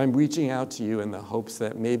 So I'm reaching out to you in the hopes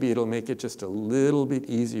that maybe it'll make it just a little bit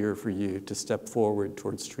easier for you to step forward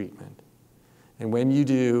towards treatment. And when you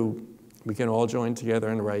do, we can all join together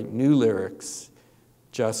and write new lyrics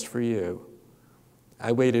just for you.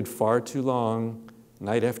 I waited far too long.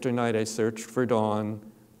 Night after night, I searched for dawn.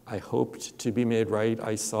 I hoped to be made right.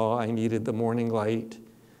 I saw I needed the morning light.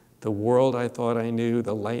 The world I thought I knew,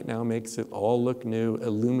 the light now makes it all look new,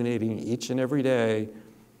 illuminating each and every day.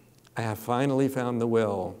 I have finally found the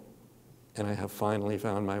will, and I have finally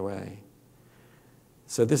found my way.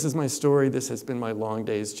 So this is my story. This has been my long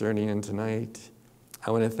day's journey in tonight.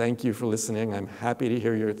 I want to thank you for listening. I'm happy to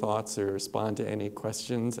hear your thoughts or respond to any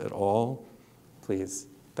questions at all. Please,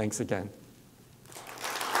 thanks again.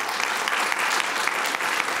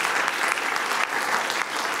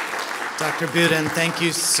 Dr. Budin, thank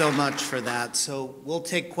you so much for that. So we'll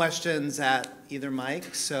take questions at either mic,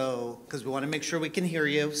 because we want to make sure we can hear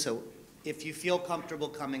you. So if you feel comfortable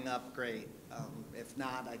coming up, great. If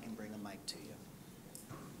not, I can bring a mic to you.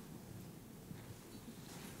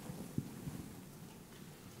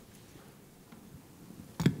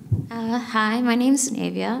 Hi, my name is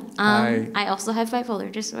Navia. Hi. I also have bipolar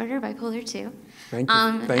disorder, bipolar 2. Thank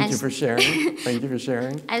you. Thank you for sharing. Thank you for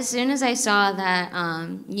sharing. As soon as I saw that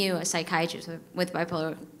you, a psychiatrist with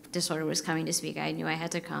bipolar disorder, was coming to speak, I knew I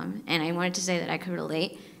had to come. And I wanted to say that I could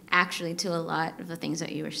relate, actually, to a lot of the things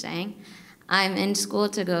that you were saying. I'm in school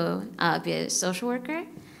to go be a social worker.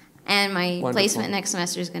 And my Wonderful. placement next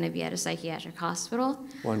semester is going to be at a psychiatric hospital.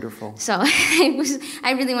 Wonderful. So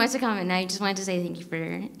I really wanted to come, and I just wanted to say thank you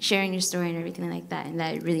for sharing your story and everything like that, and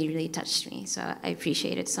that really, really touched me. So I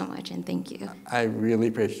appreciate it so much, and thank you. I really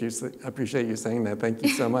appreciate you saying that. Thank you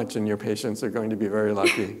so much, and your patients are going to be very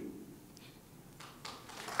lucky.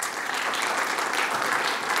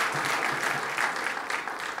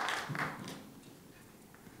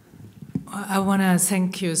 I want to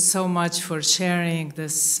thank you so much for sharing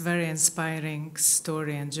this very inspiring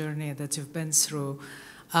story and journey that you've been through.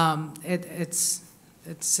 It's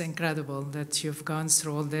incredible that you've gone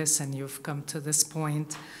through all this and you've come to this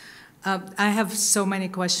point. I have so many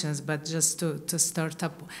questions, but just to start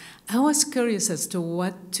up, I was curious as to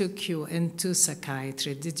what took you into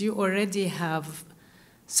psychiatry. Did you already have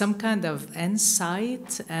some kind of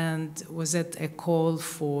insight, and was it a call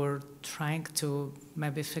for trying to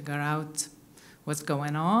maybe figure out what's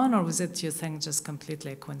going on, or was it, you think, just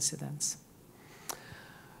completely a coincidence?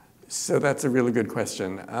 So that's a really good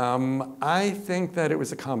question. I think that it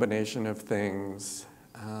was a combination of things.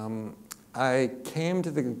 I came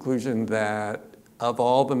to the conclusion that of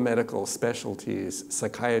all the medical specialties,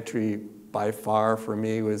 psychiatry by far for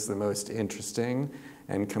me was the most interesting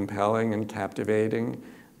and compelling and captivating.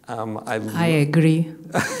 I agree.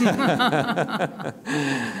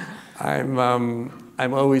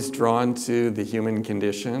 I'm always drawn to the human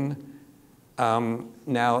condition.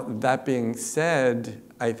 Now, that being said,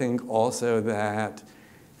 I think also that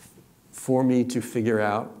for me to figure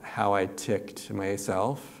out how I ticked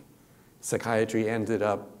myself, psychiatry ended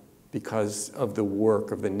up, because of the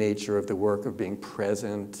work, of the nature of the work, of being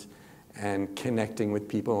present and connecting with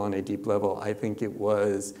people on a deep level, I think it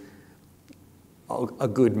was a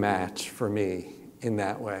good match for me in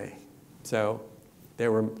that way. So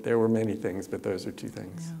there were many things, but those are two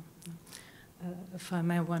things. Yeah. If I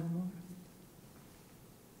may, one more.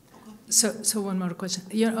 So one more question.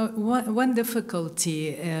 You know, one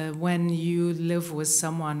difficulty when you live with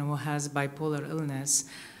someone who has bipolar illness,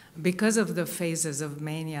 because of the phases of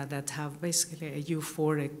mania that have basically a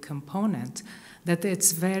euphoric component, that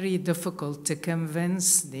it's very difficult to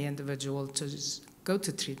convince the individual to go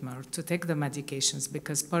to treatment or to take the medications,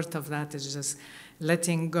 because part of that is just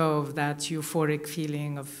letting go of that euphoric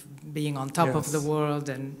feeling of being on top of the world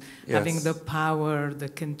and having the power, the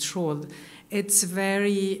control. It's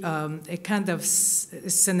very a kind of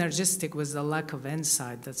synergistic with the lack of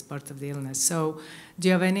insight that's part of the illness. So do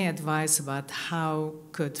you have any advice about how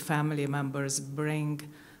could family members bring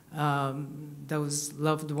those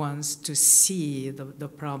loved ones to see the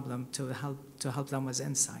problem, to help them with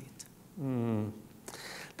insight?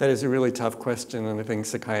 That is a really tough question, and I think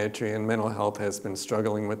psychiatry and mental health has been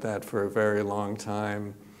struggling with that for a very long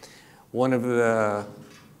time. One of the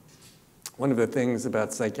things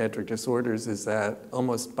about psychiatric disorders is that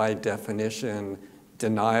almost by definition,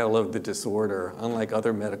 denial of the disorder, unlike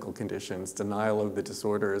other medical conditions, denial of the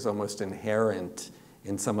disorder is almost inherent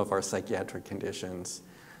in some of our psychiatric conditions.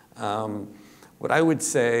 What I would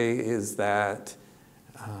say is that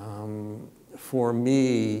for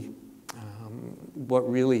me, what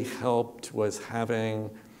really helped was having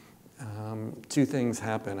two things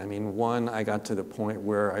happen. I mean, one, I got to the point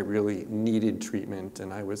where I really needed treatment,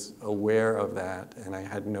 and I was aware of that, and I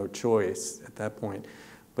had no choice at that point.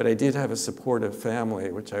 But I did have a supportive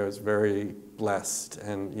family, which I was very blessed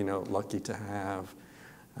and lucky to have.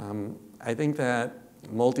 I think that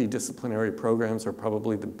multidisciplinary programs are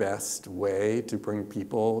probably the best way to bring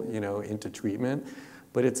people into treatment.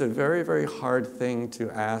 But it's a very, very hard thing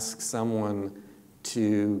to ask someone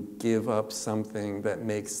to give up something that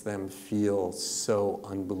makes them feel so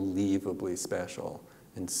unbelievably special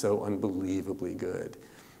and so unbelievably good.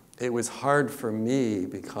 it was hard for me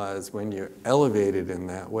because when you're elevated in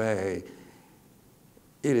that way,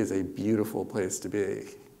 it is a beautiful place to be,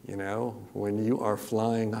 you know? When you are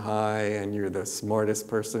flying high and you're the smartest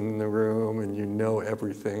person in the room and you know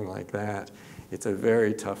everything like that, it's a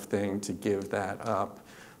very tough thing to give that up.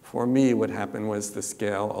 For me, what happened was the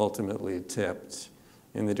scale ultimately tipped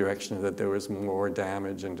in the direction that there was more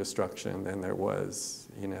damage and destruction than there was,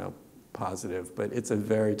 you know, positive. But it's a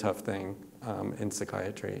very tough thing in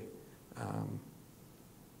psychiatry.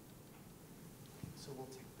 So we'll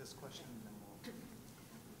take this question and then we'll...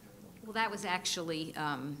 Well, that was actually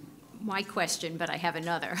my question, but I have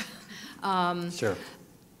another. Sure.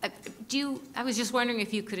 I was just wondering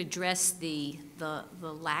if you could address the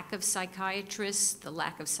lack of psychiatrists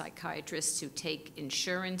who take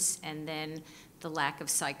insurance, and then the lack of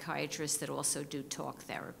psychiatrists that also do talk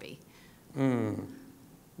therapy.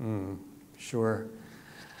 Sure.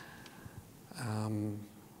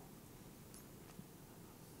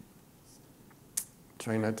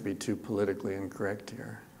 Trying not to be too politically incorrect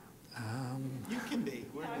here. You can be.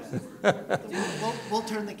 We're good. We'll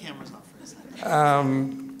turn the cameras off for a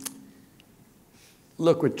second.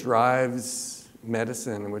 Look, what drives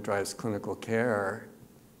medicine and what drives clinical care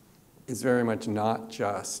is very much not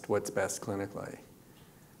just what's best clinically.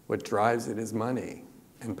 What drives it is money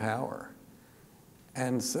and power.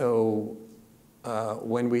 And so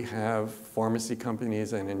when we have pharmacy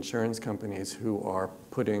companies and insurance companies who are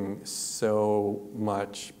putting so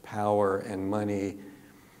much power and money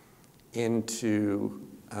into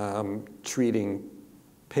treating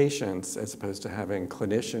patients as opposed to having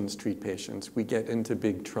clinicians treat patients, we get into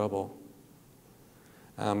big trouble.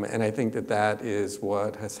 And I think that that is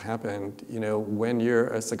what has happened. You know, when you're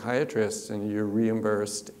a psychiatrist and you're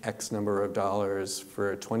reimbursed X number of dollars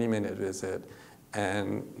for a 20-minute visit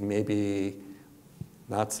and maybe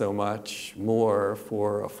not so much more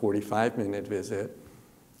for a 45-minute visit,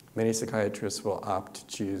 many psychiatrists will opt to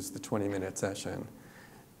choose the 20-minute session.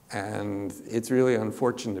 And it's really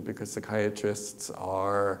unfortunate because psychiatrists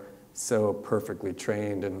are so perfectly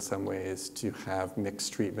trained in some ways to have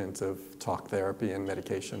mixed treatments of talk therapy and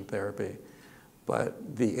medication therapy.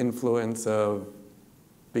 But the influence of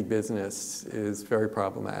big business is very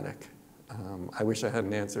problematic. I wish I had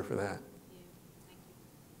an answer for that.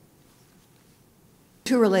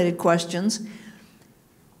 Two related questions.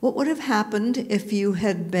 What would have happened if you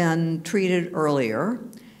had been treated earlier?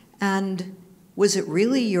 And was it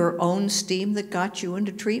really your own steam that got you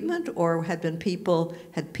into treatment, or had people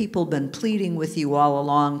been pleading with you all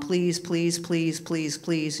along, please, please, please, please,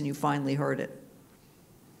 please, and you finally heard it?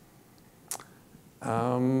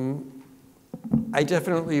 I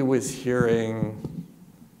definitely was hearing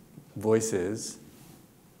voices,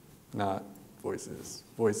 not voices,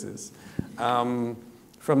 voices,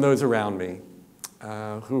 from those around me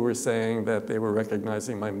who were saying that they were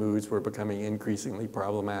recognizing my moods were becoming increasingly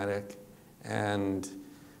problematic and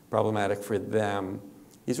problematic for them.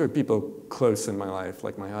 These were people close in my life,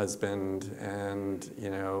 like my husband and, you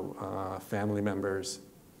know, family members.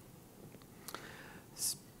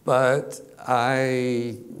 But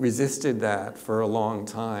I resisted that for a long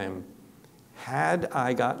time. Had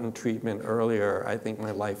I gotten treatment earlier, I think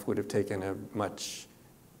my life would have taken a much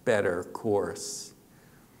better course.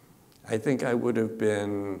 I think I would have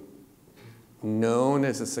been known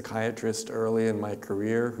as a psychiatrist early in my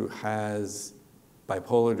career who has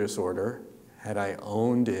bipolar disorder. Had I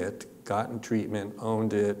owned it, gotten treatment,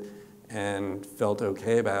 owned it, and felt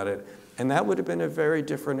okay about it, and that would have been a very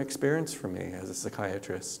different experience for me as a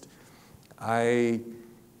psychiatrist. I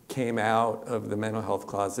came out of the mental health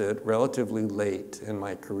closet relatively late in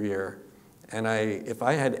my career, and if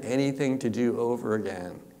I had anything to do over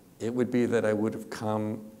again, it would be that I would have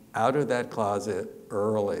come out of that closet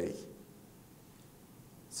early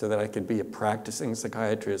so that I could be a practicing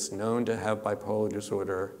psychiatrist known to have bipolar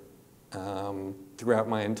disorder throughout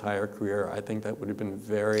my entire career. I think that would have been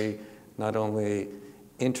very, not only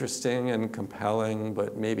interesting and compelling,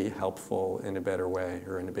 but maybe helpful in a better way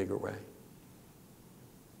or in a bigger way.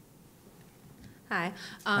 Hi.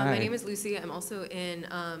 Hi. My name is Lucy. I'm also in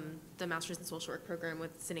the Master's in Social Work program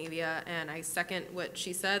with Synavia, and I second what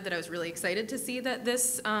she said, that I was really excited to see that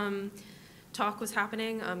this talk was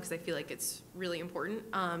happening because I feel like it's really important.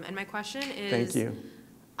 And my question is, Thank you.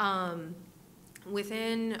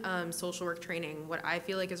 Within social work training, what I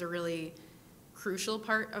feel like is a really crucial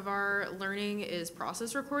part of our learning is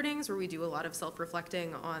process recordings, where we do a lot of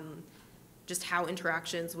self-reflecting on just how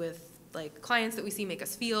interactions with like clients that we see make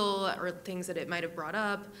us feel, or things that it might have brought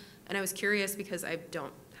up. And I was curious, because I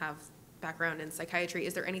don't have background in psychiatry,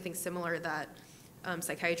 is there anything similar that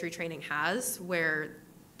psychiatry training has where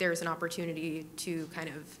there's an opportunity to kind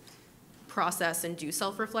of process and do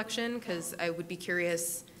self-reflection, because I would be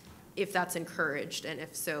curious if that's encouraged, and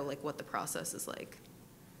if so, like what the process is like.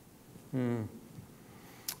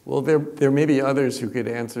 Well, there may be others who could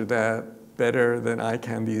answer that better than I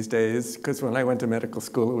can these days, because when I went to medical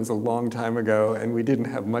school, it was a long time ago, and we didn't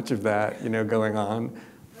have much of that, going on.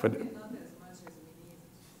 But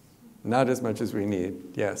not as much as we need,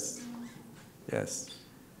 yes. Yes.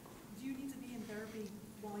 Do you need to be in therapy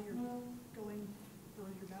while you're going for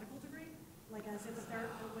your medical degree? Like as if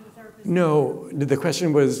when a therapist... No, the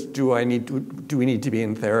question was, do we need to be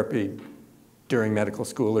in therapy during medical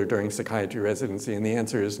school or during psychiatry residency? And the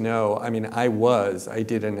answer is no. I mean, I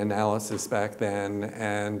did an analysis back then,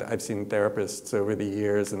 and I've seen therapists over the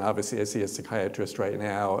years, and obviously I see a psychiatrist right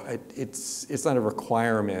now. It's not a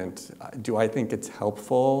requirement. Do I think it's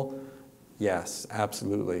helpful? Yes,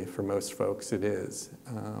 absolutely. For most folks it is.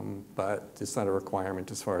 But it's not a requirement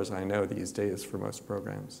as far as I know these days for most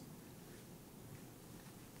programs.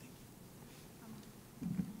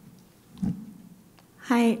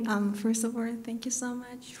 Hi, first of all, thank you so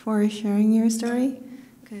much for sharing your story.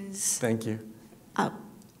 Thank you. I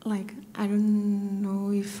don't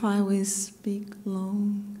know if I will speak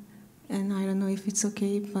long, and I don't know if it's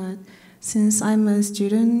okay, but since I'm a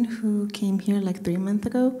student who came here like 3 months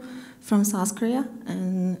ago from South Korea,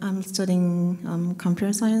 and I'm studying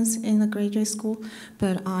computer science in a graduate school,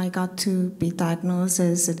 but I got to be diagnosed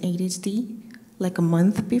as an ADHD like a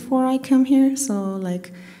month before I came here, so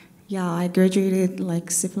yeah, I graduated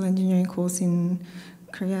civil engineering course in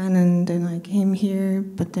Korea, and then I came here.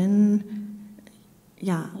 But then,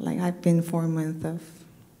 yeah, I've been 4 months of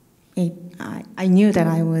I knew that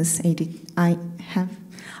I was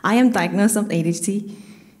I am diagnosed with ADHD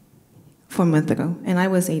 4 months ago, and I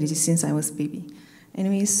was ADHD since I was a baby.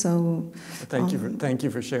 Anyway, so thank you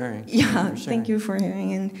for sharing. Yeah, thank you for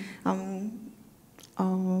hearing. And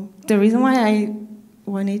the reason why I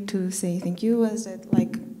wanted to say thank you was that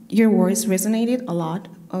your words resonated a lot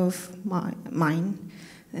of mine,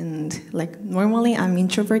 and normally I'm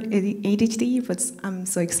introvert ADHD, but I'm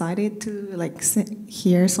so excited to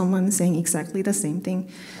hear someone saying exactly the same thing.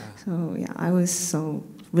 So yeah, I was so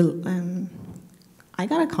I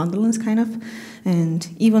got a condolence kind of, and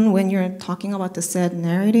even when you're talking about the sad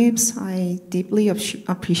narratives, I deeply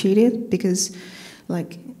appreciate it, because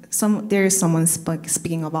there is someone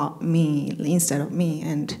speaking about me instead of me,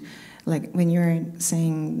 and when you're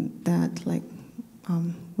saying that,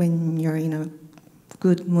 when you're in a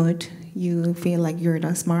good mood, you feel like you're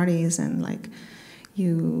the smartest, and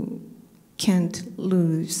you can't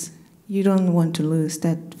lose. You don't want to lose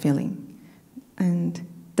that feeling, and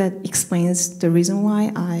that explains the reason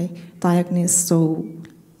why I diagnosed so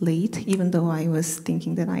late, even though I was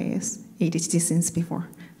thinking that I was ADHD since before.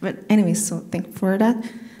 But anyway, so thank you for that.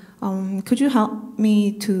 Could you help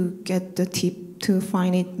me to get the tip to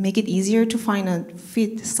make it easier to find a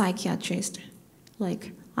fit psychiatrist?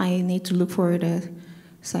 I need to look for the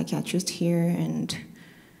psychiatrist here, and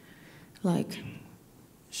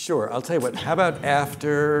Sure, I'll tell you what, how about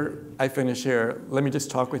after I finish here, let me just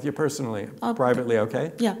talk with you personally, privately,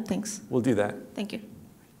 okay? Yeah, thanks. We'll do that. Thank you.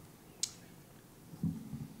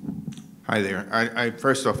 Hi there.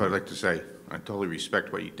 First off, I'd like to say I totally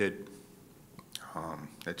respect what you did.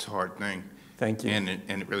 It's a hard thing. Thank you. And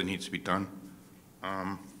it really needs to be done.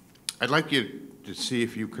 I'd like you to see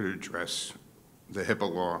if you could address the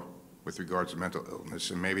HIPAA law with regards to mental illness,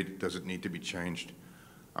 and maybe does it need to be changed.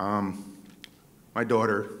 My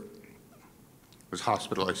daughter was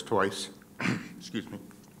hospitalized twice. Excuse me.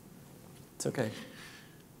 It's okay.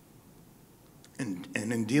 And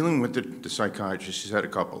in dealing with the psychiatrist, she's had a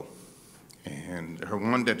couple. And her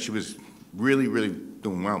one that she was really, really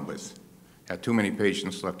doing well with had too many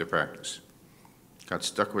patients, left to practice. Got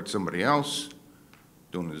stuck with somebody else,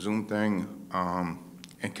 doing the Zoom thing,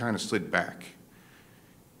 and kind of slid back.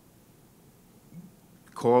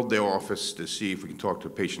 Called their office to see if we can talk to a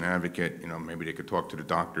patient advocate, maybe they could talk to the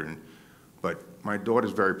doctor. But my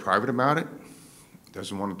daughter's very private about it,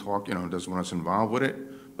 doesn't want to talk, doesn't want us involved with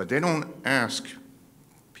it. But they don't ask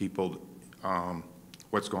people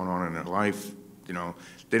what's going on in their life.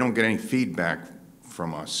 They don't get any feedback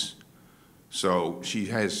from us. So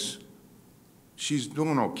she's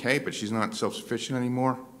doing okay, but she's not self-sufficient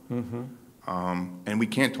anymore. Mm-hmm. And we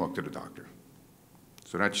can't talk to the doctor.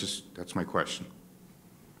 So that's my question.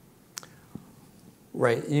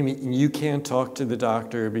 Right, you mean you can't talk to the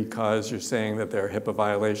doctor because you're saying that there are HIPAA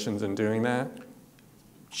violations in doing that?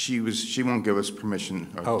 She won't give us permission,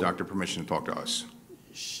 the doctor permission to talk to us.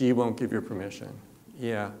 She won't give you permission,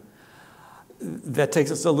 yeah. That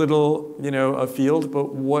takes us a little, afield,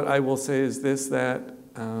 but what I will say is this, that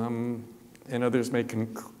and others may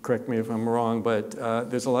correct me if I'm wrong, but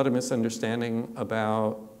there's a lot of misunderstanding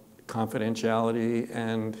about confidentiality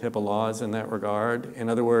and HIPAA laws in that regard. In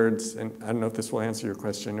other words, and I don't know if this will answer your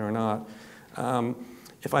question or not,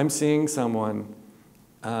 if I'm seeing someone,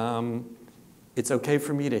 it's okay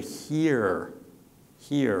for me to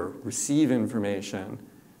receive information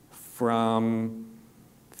from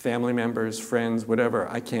family members, friends, whatever.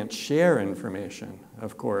 I can't share information,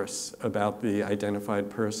 of course, about the identified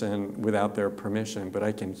person without their permission, but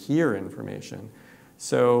I can hear information.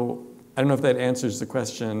 So I don't know if that answers the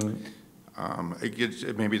question.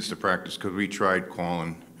 Maybe it's the practice, because we tried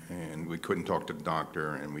calling and we couldn't talk to the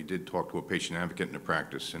doctor, and we did talk to a patient advocate in the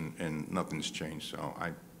practice, and nothing's changed, so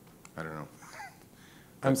I don't know.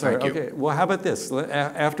 I'm sorry, Thank you. okay, well, how about this?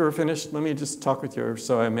 After we're finished, let me just talk with you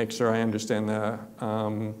so I make sure I understand the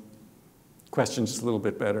question just a little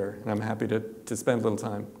bit better, and I'm happy to spend a little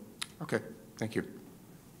time. Okay, thank you.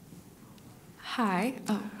 Hi.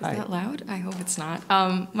 Oh, is Hi. that loud? I hope it's not.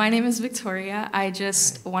 My name is Victoria. I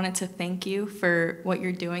just wanted to thank you for what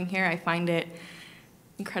you're doing here. I find it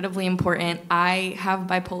incredibly important. I have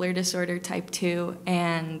bipolar disorder type 2,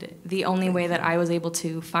 and the only way that I was able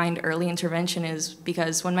to find early intervention is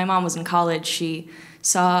because when my mom was in college, she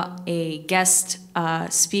saw a guest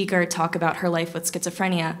speaker talk about her life with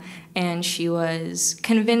schizophrenia, and she was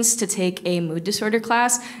convinced to take a mood disorder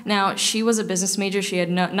class. Now, she was a business major. She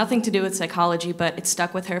had nothing to do with psychology, but it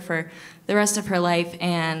stuck with her for the rest of her life,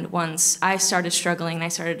 and once I started struggling and I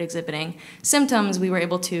started exhibiting symptoms, we were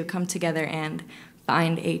able to come together and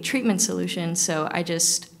find a treatment solution. So I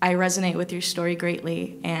resonate with your story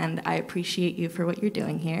greatly, and I appreciate you for what you're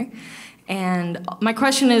doing here. And my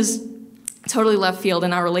question is totally left field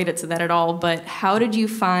and not related to that at all, but how did you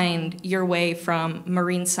find your way from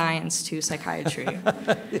marine science to psychiatry?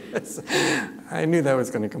 Yes, I knew that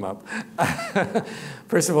was going to come up.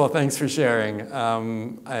 First of all, thanks for sharing.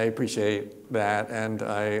 I appreciate that, and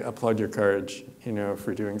I applaud your courage,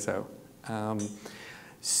 for doing so.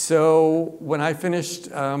 So when I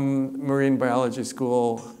finished marine biology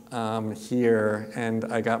school here and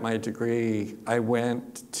I got my degree, I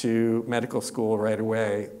went to medical school right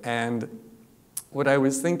away. And what I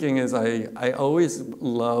was thinking is I always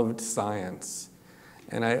loved science,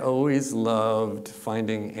 and I always loved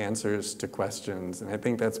finding answers to questions. And I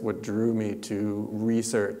think that's what drew me to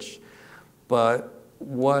research. But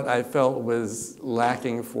what I felt was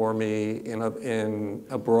lacking for me in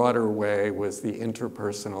a broader way was the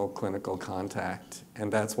interpersonal clinical contact,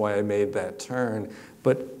 and that's why I made that turn.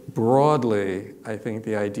 But broadly, I think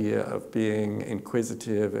the idea of being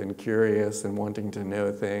inquisitive and curious and wanting to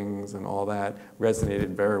know things and all that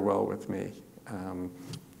resonated very well with me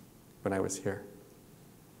when I was here.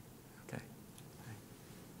 Okay.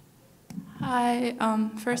 Hi.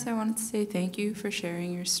 First, I wanted to say thank you for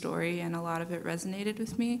sharing your story, and a lot of it resonated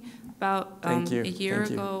with me. About a year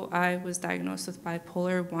ago, I was diagnosed with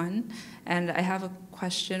bipolar 1, and I have a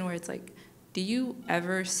question where it's like, do you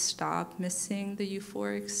ever stop missing the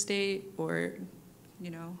euphoric state, or,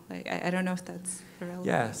 I don't know if that's relevant.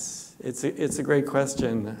 Yes, it's a great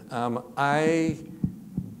question. I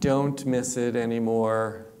don't miss it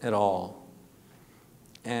anymore at all.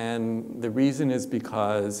 And the reason is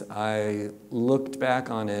because I looked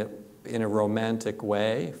back on it in a romantic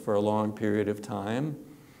way for a long period of time.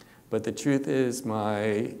 But the truth is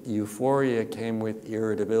my euphoria came with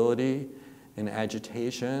irritability and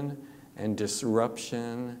agitation and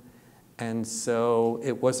disruption. And so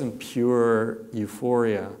it wasn't pure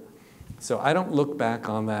euphoria. So I don't look back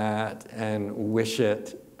on that and wish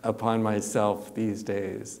it upon myself these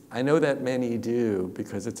days. I know that many do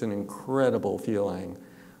because it's an incredible feeling.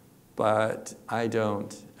 But I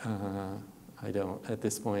don't at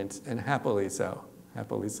this point, and happily so,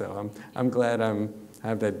 happily so. I'm glad I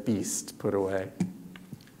have that beast put away. Thank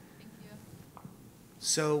you.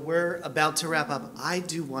 So we're about to wrap up. I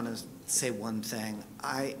do want to say one thing.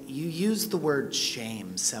 You used the word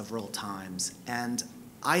shame several times, and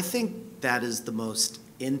I think that is the most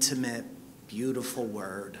intimate, beautiful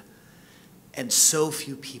word, and so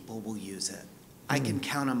few people will use it. I can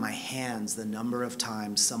count on my hands the number of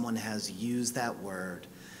times someone has used that word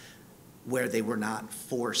where they were not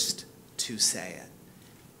forced to say it.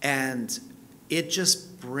 And it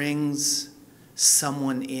just brings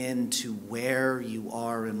someone into where you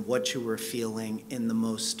are and what you were feeling in the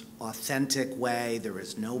most authentic way. There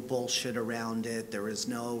is no bullshit around it. There is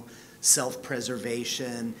no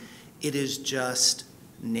self-preservation. It is just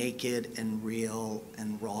naked and real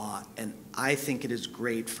and raw. And I think it is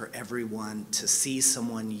great for everyone to see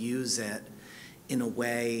someone use it in a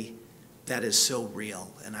way that is so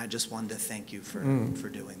real. And I just wanted to thank you for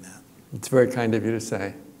doing that. It's very kind of you to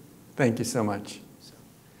say. Thank you so much.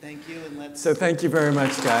 Thank you, and let's... So thank you very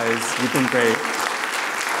much, guys. You've been great.